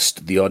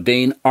philanthropist. The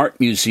O'Dane Art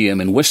Museum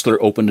in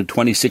Whistler opened in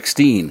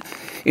 2016.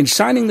 In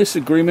signing this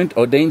agreement,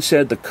 O'Dane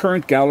said the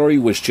current gallery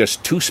was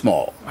just too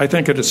small. I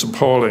think it is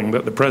appalling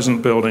that the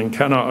present building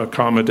cannot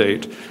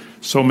accommodate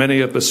so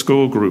many of the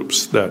school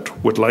groups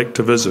that would like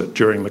to visit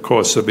during the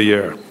course of the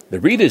year. The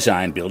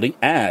redesigned building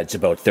adds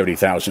about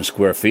 30,000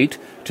 square feet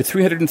to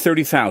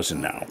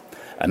 330,000 now.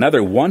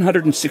 Another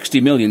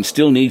 $160 million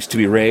still needs to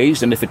be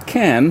raised, and if it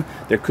can,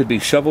 there could be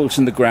shovels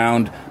in the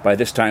ground by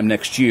this time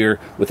next year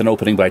with an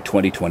opening by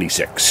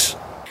 2026.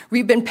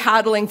 We've been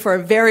paddling for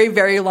a very,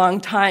 very long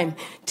time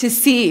to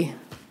see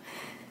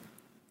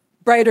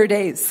brighter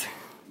days,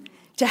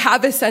 to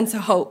have a sense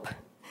of hope,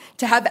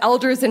 to have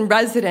elders and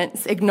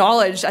residents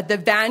acknowledged at the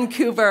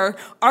Vancouver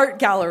Art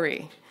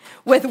Gallery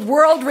with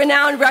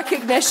world-renowned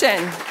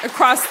recognition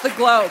across the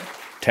globe.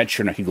 Ted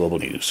Chernecki, Global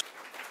News.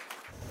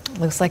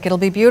 Looks like it'll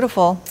be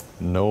beautiful.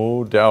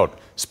 No doubt.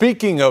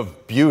 Speaking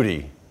of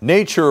beauty,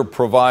 nature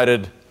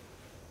provided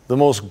the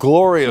most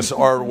glorious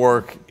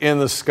artwork in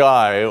the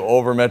sky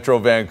over Metro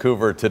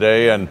Vancouver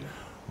today, and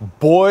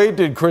boy,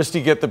 did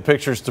Christy get the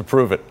pictures to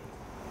prove it.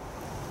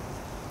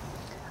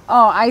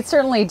 Oh, I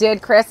certainly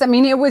did, Chris. I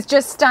mean, it was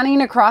just stunning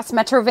across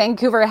Metro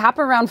Vancouver. It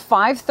happened around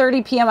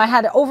 5:30 p.m. I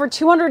had over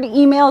 200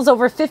 emails,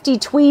 over 50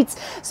 tweets.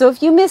 So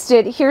if you missed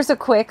it, here's a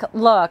quick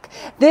look.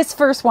 This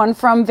first one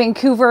from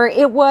Vancouver,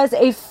 it was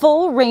a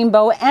full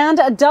rainbow and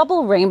a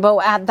double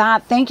rainbow at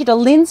that. Thank you to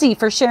Lindsay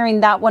for sharing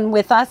that one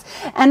with us.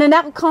 And an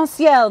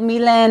arc-en-ciel,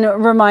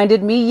 Mylène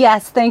reminded me.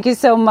 Yes, thank you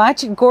so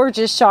much.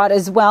 Gorgeous shot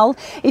as well.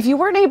 If you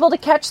weren't able to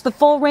catch the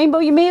full rainbow,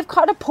 you may have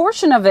caught a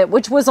portion of it,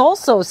 which was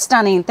also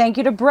stunning. Thank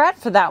you to Brett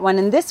for that that one,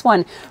 and this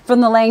one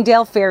from the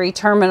Langdale Ferry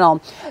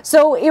Terminal.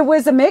 So it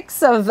was a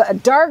mix of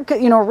dark,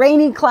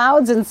 rainy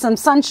clouds and some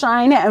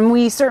sunshine, and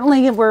we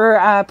certainly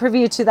were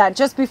privy to that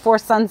just before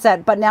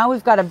sunset. But now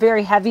we've got a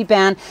very heavy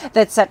band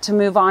that's set to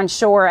move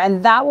onshore,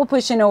 and that will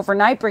push in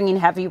overnight, bringing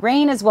heavy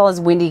rain as well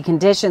as windy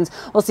conditions.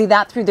 We'll see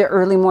that through the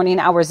early morning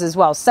hours as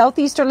well.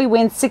 Southeasterly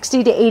winds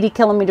 60 to 80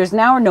 kilometers an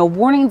hour. No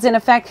warnings in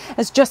effect.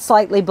 It's just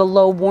slightly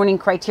below warning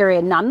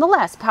criteria.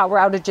 Nonetheless, power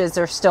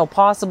outages are still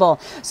possible.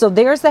 So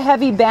there's the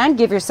heavy band.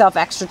 Give yourself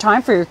extra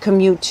time for your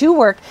commute to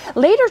work.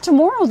 Later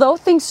tomorrow, though,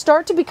 things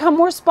start to become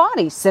more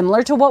spotty,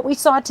 similar to what we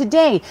saw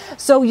today.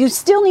 So you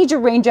still need your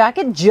rain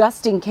jacket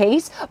just in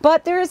case,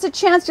 but there is a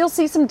chance you'll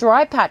see some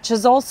dry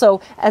patches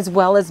also, as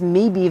well as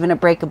maybe even a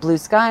break of blue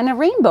sky and a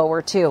rainbow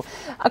or two.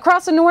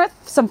 Across the north,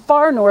 some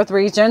far north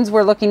regions,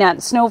 we're looking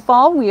at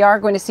snowfall. We are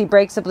going to see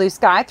breaks of blue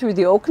sky through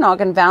the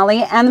Okanagan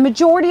Valley, and the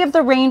majority of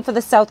the rain for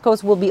the south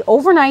coast will be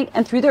overnight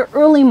and through the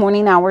early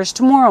morning hours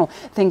tomorrow.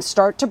 Things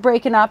start to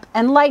breaking up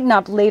and lighten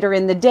up later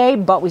in the day,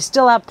 but we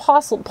still have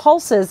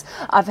pulses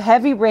of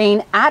heavy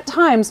rain at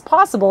times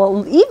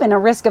possible, even a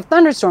risk of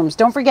thunderstorms.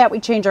 Don't forget, we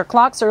change our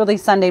clocks early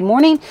Sunday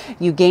morning.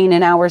 You gain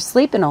an hour's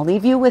sleep, and I'll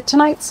leave you with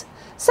tonight's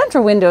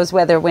Central Windows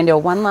weather window.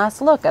 One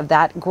last look of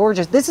that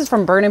gorgeous. This is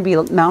from Burnaby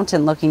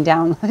Mountain looking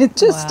down.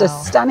 Just a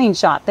stunning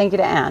shot. Thank you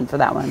to Anne for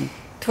that one.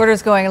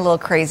 Twitter's going a little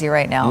crazy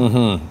right now.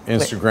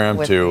 Instagram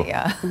with too.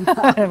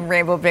 The,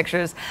 rainbow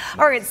pictures.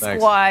 All right, Thanks.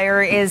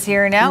 Squire is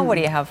here now. What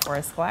do you have for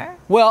us, Squire?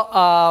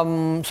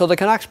 Well, so the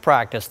Canucks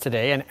practiced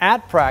today, and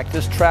at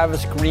practice,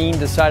 Travis Green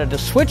decided to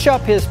switch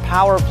up his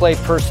power play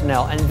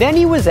personnel. And then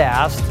he was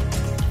asked,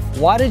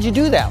 why did you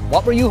do that?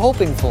 What were you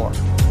hoping for?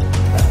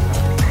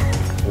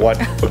 What?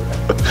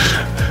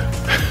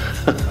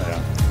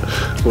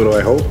 What do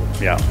I hope?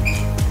 Yeah.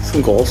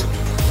 Some goals.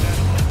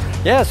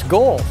 Yes,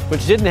 goals,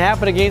 which didn't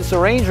happen against the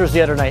Rangers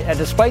the other night. And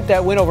despite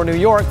that win over New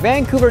York,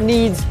 Vancouver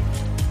needs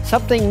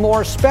something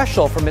more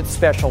special from its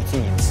special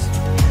teams.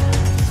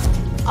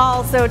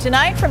 Also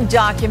tonight, from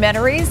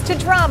documentaries to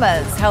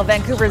dramas, how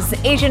Vancouver's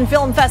Asian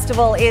Film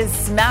Festival is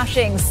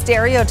smashing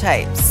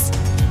stereotypes.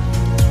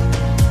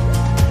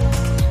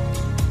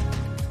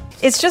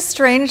 It's just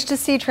strange to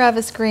see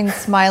Travis Green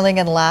smiling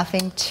and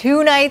laughing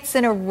 2 nights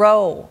in a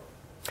row.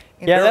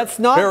 Yeah, that's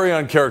not very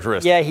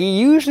uncharacteristic. Yeah, he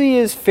usually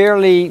is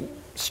fairly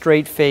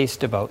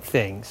straight-faced about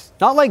things.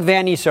 Not like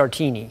Vanni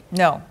Sartini.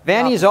 No.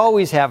 Vanni's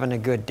always having a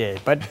good day,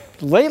 but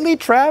lately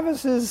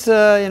Travis is,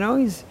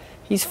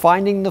 he's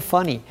finding the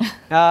funny.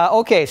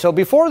 Okay, so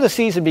before the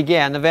season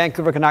began, the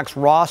Vancouver Canucks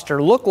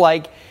roster looked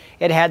like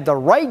it had the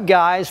right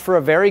guys for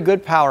a very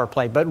good power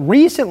play, but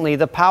recently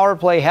the power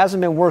play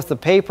hasn't been worth the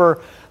paper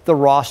the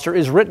roster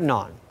is written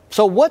on.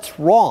 So what's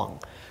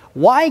wrong?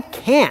 Why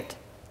can't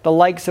the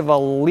likes of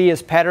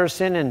Elias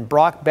Pettersson and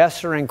Brock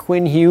Besser and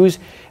Quinn Hughes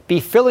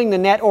be filling the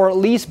net, or at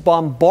least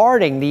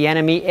bombarding the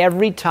enemy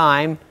every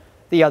time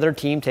the other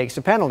team takes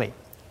a penalty?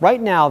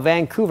 Right now,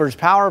 Vancouver's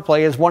power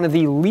play is one of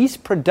the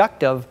least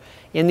productive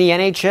in the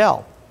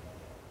NHL.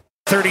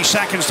 30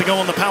 seconds to go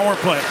on the power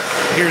play.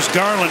 Here's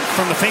Garland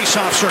from the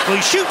face-off circle.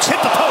 He shoots,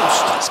 hit the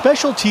post.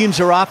 Special teams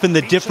are often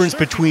the difference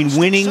between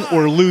winning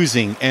or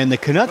losing, and the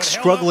Canucks'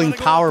 struggling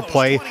power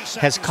play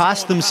has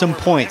cost them some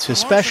points,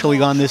 especially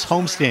on this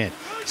homestand.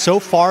 So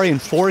far in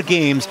 4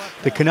 games,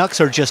 the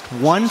Canucks are just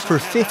 1 for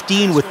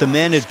 15 with the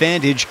man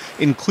advantage,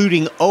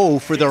 including 0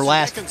 for their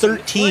last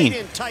 13.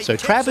 So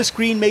Travis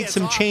Green made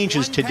some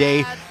changes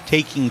today,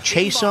 taking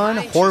Chason,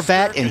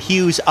 Horvat, and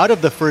Hughes out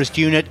of the first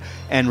unit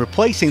and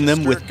replacing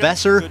them with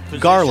Besser,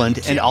 Garland,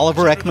 and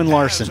Oliver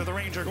Ekman-Larsson.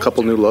 A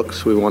couple new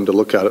looks. We wanted to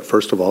look at it,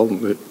 first of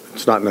all.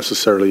 It's not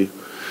necessarily,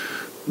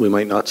 we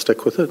might not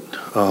stick with it.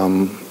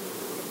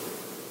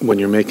 When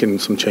you're making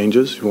some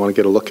changes, you want to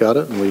get a look at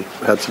it, and we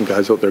had some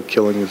guys out there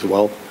killing as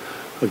well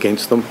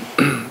against them.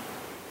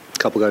 A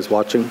couple guys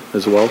watching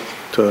as well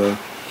to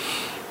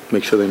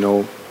make sure they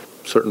know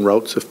certain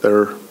routes if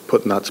they're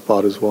put in that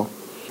spot as well.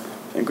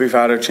 I think we've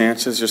had our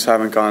chances, just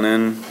haven't gone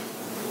in.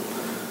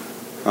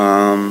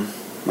 I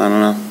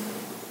don't know.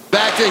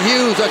 Back to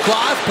Hughes,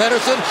 across,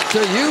 Pettersson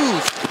to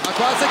Hughes,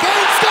 across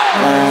again,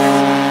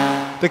 score!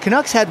 The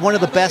Canucks had one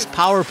of the best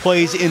power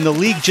plays in the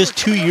league just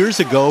 2 years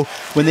ago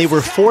when they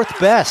were 4th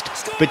best,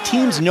 but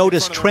teams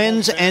notice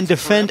trends and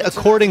defend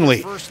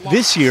accordingly.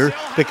 This year,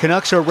 the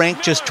Canucks are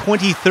ranked just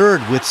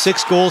 23rd with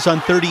 6 goals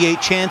on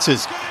 38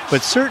 chances,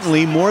 but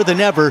certainly more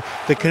than ever,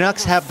 the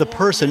Canucks have the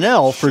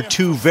personnel for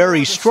 2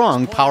 very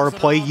strong power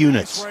play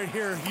units.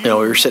 We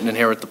were sitting in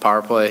here with the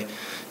power play,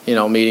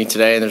 meeting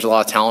today, and there's a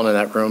lot of talent in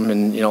that room,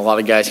 and a lot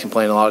of guys can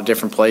play in a lot of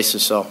different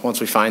places. So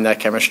once we find that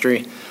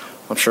chemistry,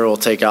 I'm sure we'll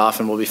take off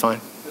and we'll be fine.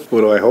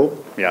 What do I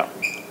hope? Yeah.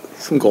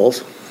 Some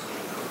goals.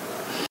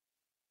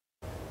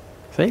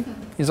 See?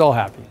 He's all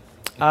happy.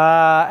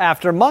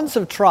 After months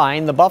of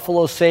trying, the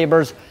Buffalo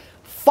Sabres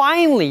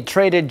finally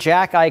traded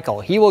Jack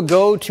Eichel. He will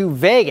go to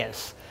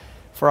Vegas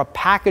for a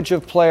package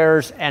of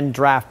players and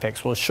draft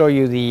picks. We'll show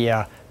you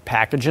the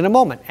package in a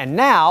moment. And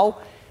now,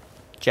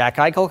 Jack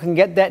Eichel can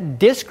get that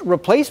disc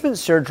replacement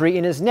surgery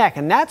in his neck,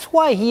 and that's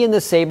why he and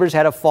the Sabres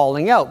had a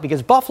falling out,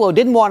 because Buffalo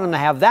didn't want him to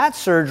have that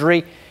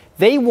surgery.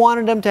 They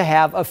wanted him to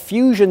have a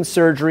fusion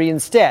surgery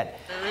instead.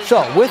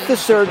 So with the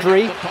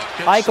surgery,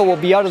 Eichel will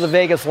be out of the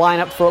Vegas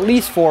lineup for at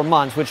least 4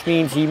 months, which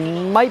means he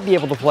might be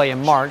able to play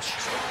in March.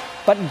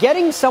 But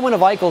getting someone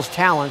of Eichel's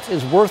talents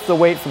is worth the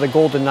wait for the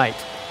Golden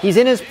Knights. He's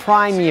in his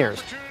prime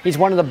years. He's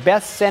one of the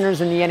best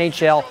centers in the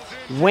NHL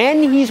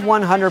when he's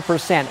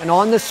 100%. And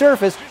on the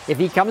surface, if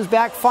he comes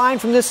back fine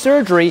from this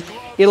surgery,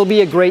 it'll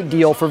be a great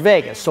deal for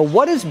Vegas. So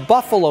what does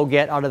Buffalo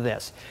get out of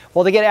this?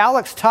 Well, they get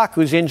Alex Tuch,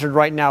 who's injured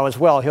right now as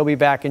well. He'll be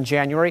back in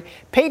January.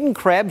 Peyton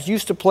Krebs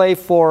used to play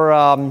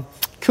for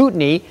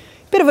Kootenay.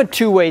 Bit of a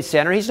two-way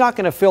center. He's not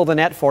going to fill the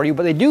net for you,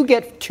 but they do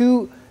get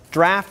 2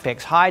 draft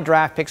picks, high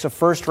draft picks, a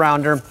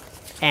first-rounder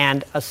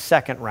and a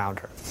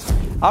second-rounder.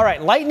 All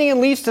right, Lightning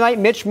and Leafs tonight.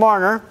 Mitch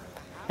Marner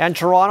and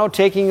Toronto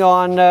taking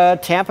on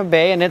Tampa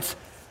Bay, and it's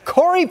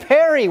Corey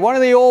Perry, one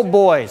of the old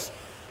boys,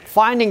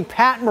 finding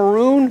Pat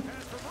Maroon.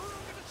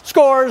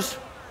 Scores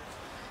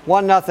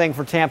 1-0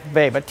 for Tampa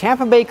Bay, but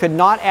Tampa Bay could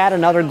not add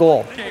another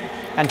goal,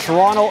 and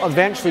Toronto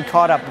eventually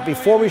caught up. But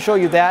before we show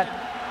you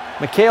that,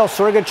 Mikhail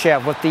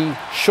Sergachev with the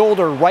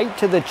shoulder right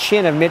to the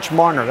chin of Mitch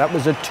Marner. That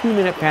was a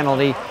 2-minute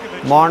penalty.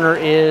 Marner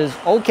is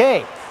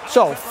okay.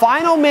 So,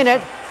 final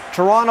minute,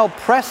 Toronto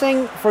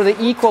pressing for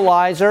the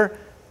equalizer.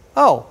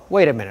 Oh,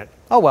 wait a minute.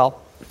 Oh,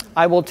 well,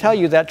 I will tell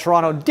you that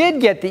Toronto did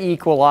get the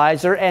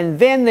equalizer, and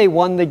then they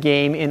won the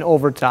game in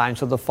overtime.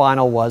 So the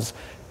final was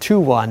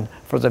 2-1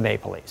 for the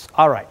Maple Leafs.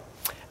 All right.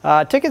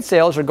 Ticket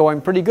sales are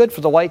going pretty good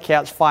for the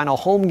Whitecaps' final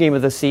home game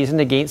of the season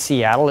against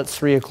Seattle. It's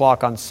 3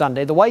 o'clock on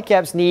Sunday. The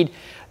Whitecaps need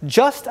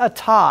just a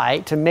tie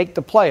to make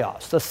the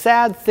playoffs. The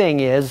sad thing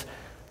is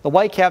the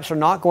Whitecaps are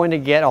not going to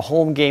get a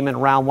home game in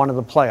round 1 of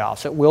the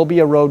playoffs. It will be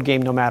a road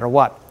game no matter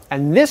what.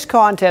 And this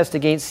contest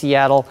against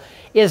Seattle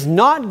is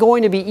not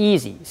going to be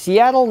easy.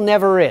 Seattle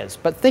never is.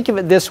 But think of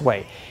it this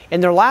way. In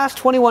their last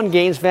 21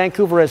 games,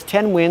 Vancouver has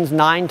 10 wins,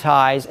 9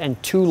 ties,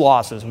 and 2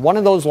 losses. One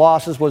of those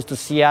losses was to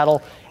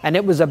Seattle, and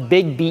it was a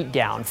big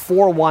beatdown,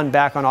 4-1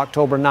 back on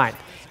October 9th.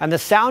 And the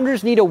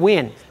Sounders need a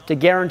win to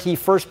guarantee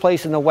first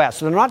place in the West.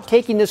 So they're not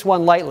taking this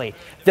one lightly.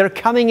 They're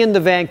coming into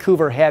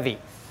Vancouver heavy.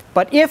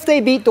 But if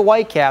they beat the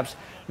Whitecaps,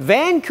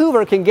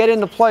 Vancouver can get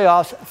into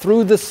playoffs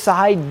through the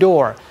side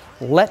door.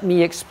 Let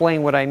me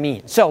explain what I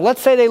mean. So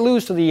let's say they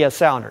lose to the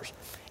Sounders.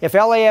 If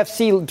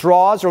LAFC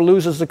draws or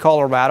loses to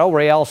Colorado,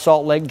 Real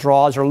Salt Lake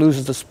draws or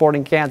loses to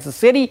Sporting Kansas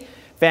City,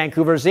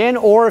 Vancouver's in.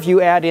 Or if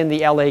you add in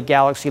the LA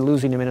Galaxy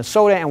losing to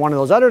Minnesota and one of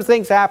those other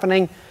things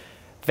happening,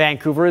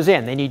 Vancouver is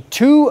in. They need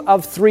 2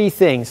 of 3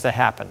 things to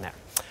happen there.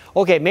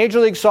 Okay,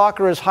 Major League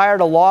Soccer has hired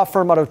a law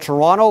firm out of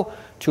Toronto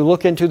to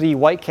look into the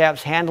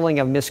Whitecaps' handling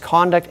of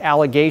misconduct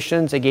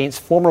allegations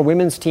against former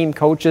women's team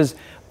coaches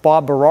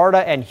Bob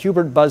Berarda and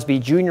Hubert Busby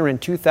Jr. in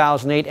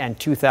 2008 and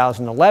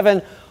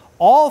 2011.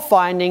 All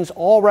findings,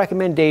 all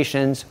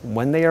recommendations,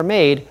 when they are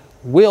made,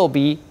 will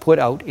be put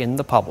out in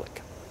the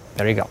public.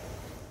 There you go.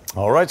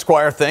 All right,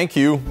 Squire, thank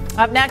you.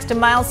 Up next, a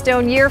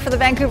milestone year for the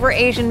Vancouver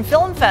Asian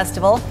Film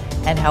Festival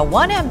and how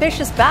one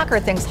ambitious backer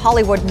thinks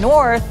Hollywood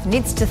North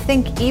needs to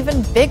think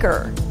even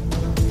bigger.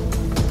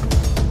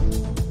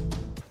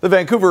 The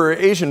Vancouver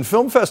Asian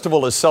Film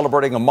Festival is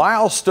celebrating a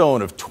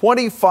milestone of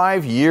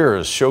 25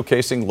 years,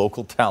 showcasing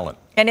local talent.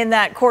 And in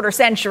that quarter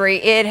century,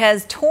 it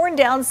has torn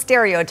down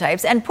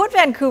stereotypes and put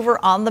Vancouver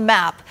on the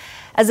map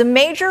as a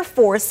major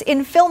force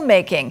in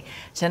filmmaking.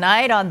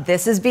 Tonight on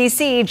This is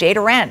BC, Jay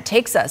Durant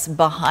takes us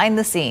behind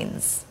the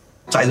scenes.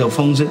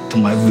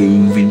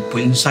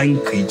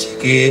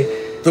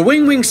 The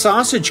Wing Wing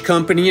Sausage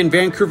Company in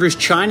Vancouver's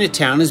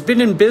Chinatown has been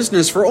in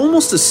business for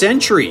almost a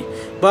century,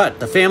 but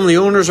the family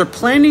owners are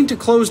planning to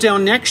close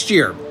down next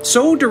year.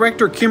 So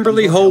director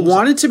Kimberly Ho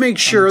wanted to make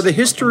sure the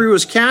history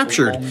was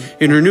captured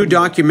in her new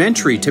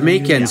documentary to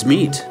make ends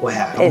meet.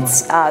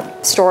 It's a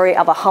story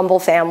of a humble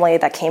family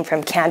that came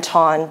from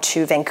Canton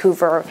to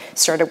Vancouver,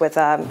 started with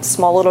a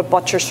small little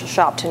butcher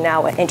shop to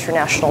now an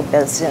international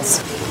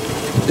business.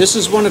 This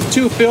is one of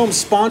 2 films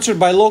sponsored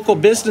by local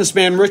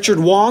businessman Richard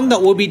Wong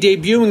that will be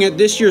debuting at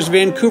this year's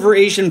Vancouver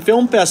Asian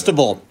Film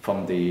Festival.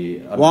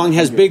 Wong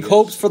has big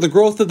hopes for the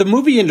growth of the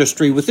movie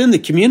industry within the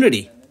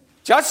community.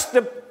 Just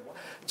the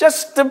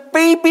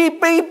baby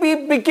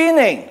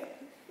beginning.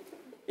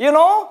 You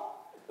know,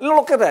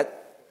 look at it.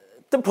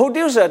 The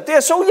producer,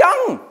 they're so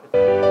young.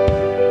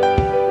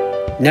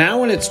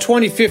 Now in its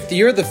 25th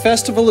year, the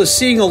festival is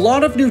seeing a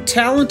lot of new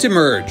talent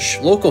emerge.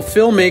 Local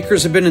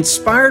filmmakers have been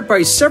inspired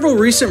by several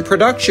recent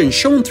productions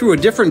shown through a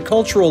different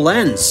cultural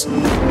lens.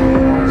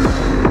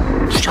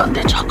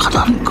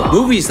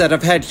 Movies that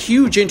have had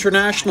huge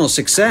international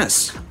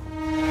success.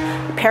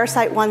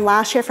 Parasite won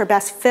last year for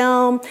Best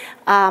Film.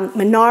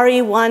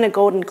 Minari won a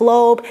Golden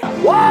Globe.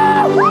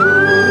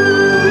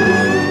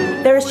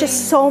 There's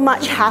just so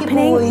much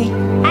happening.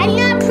 I'm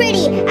not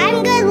pretty.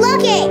 I'm good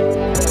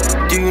looking.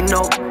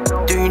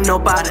 Do you you know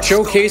about it.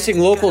 Showcasing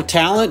local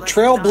talent,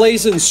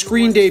 Trailblazing's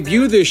screen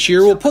debut this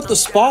year will put the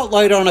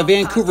spotlight on a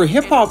Vancouver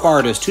hip-hop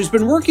artist who's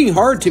been working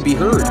hard to be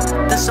heard.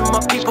 Listen, my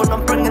people,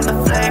 I'm bringing the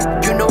flame.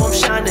 You know I'm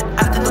shining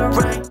after the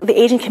rain. The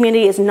Asian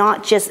community is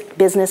not just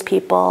business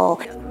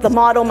people, the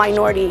model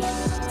minority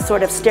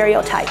sort of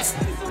stereotypes.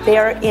 They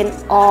are in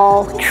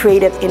all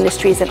creative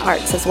industries and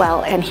arts as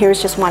well. And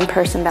here's just one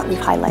person that we've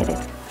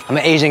highlighted. I'm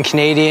an Asian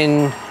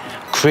Canadian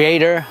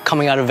creator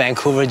coming out of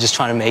Vancouver, just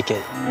trying to make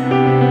it.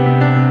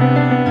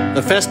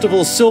 The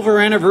festival's silver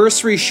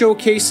anniversary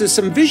showcases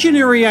some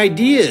visionary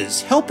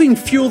ideas, helping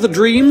fuel the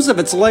dreams of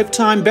its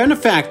lifetime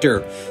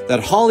benefactor,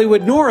 that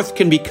Hollywood North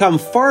can become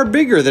far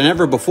bigger than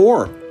ever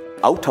before.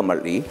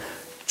 Ultimately,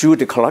 through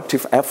the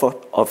collective effort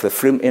of the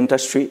film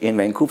industry in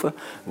Vancouver,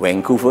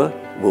 Vancouver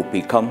will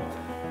become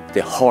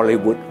the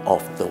Hollywood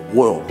of the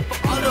world.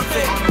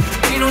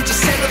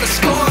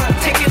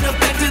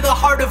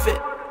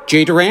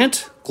 Jay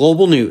Durant,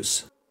 Global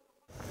News.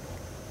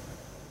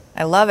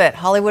 I love it.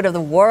 Hollywood of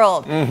the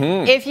world.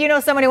 Mm-hmm. If you know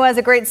someone who has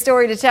a great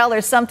story to tell or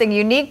something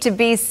unique to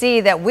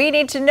BC that we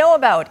need to know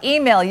about,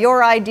 email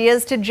your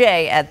ideas to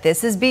Jay at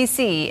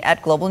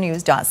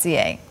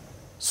thisisbc@globalnews.ca.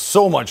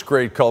 So much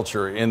great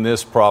culture in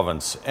this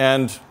province.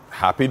 And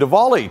happy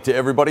Diwali to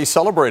everybody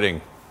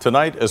celebrating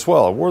tonight as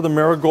well. I wore the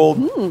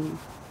marigold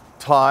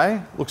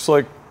tie. Looks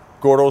like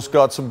Gordo's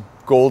got some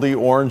goldy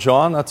orange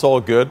on. That's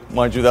all good.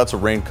 Mind you, that's a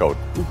raincoat.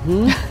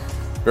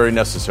 Very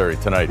necessary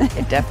tonight.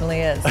 It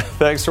definitely is.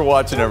 Thanks for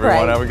watching,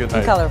 everyone. Have a good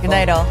night. Good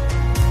night, all.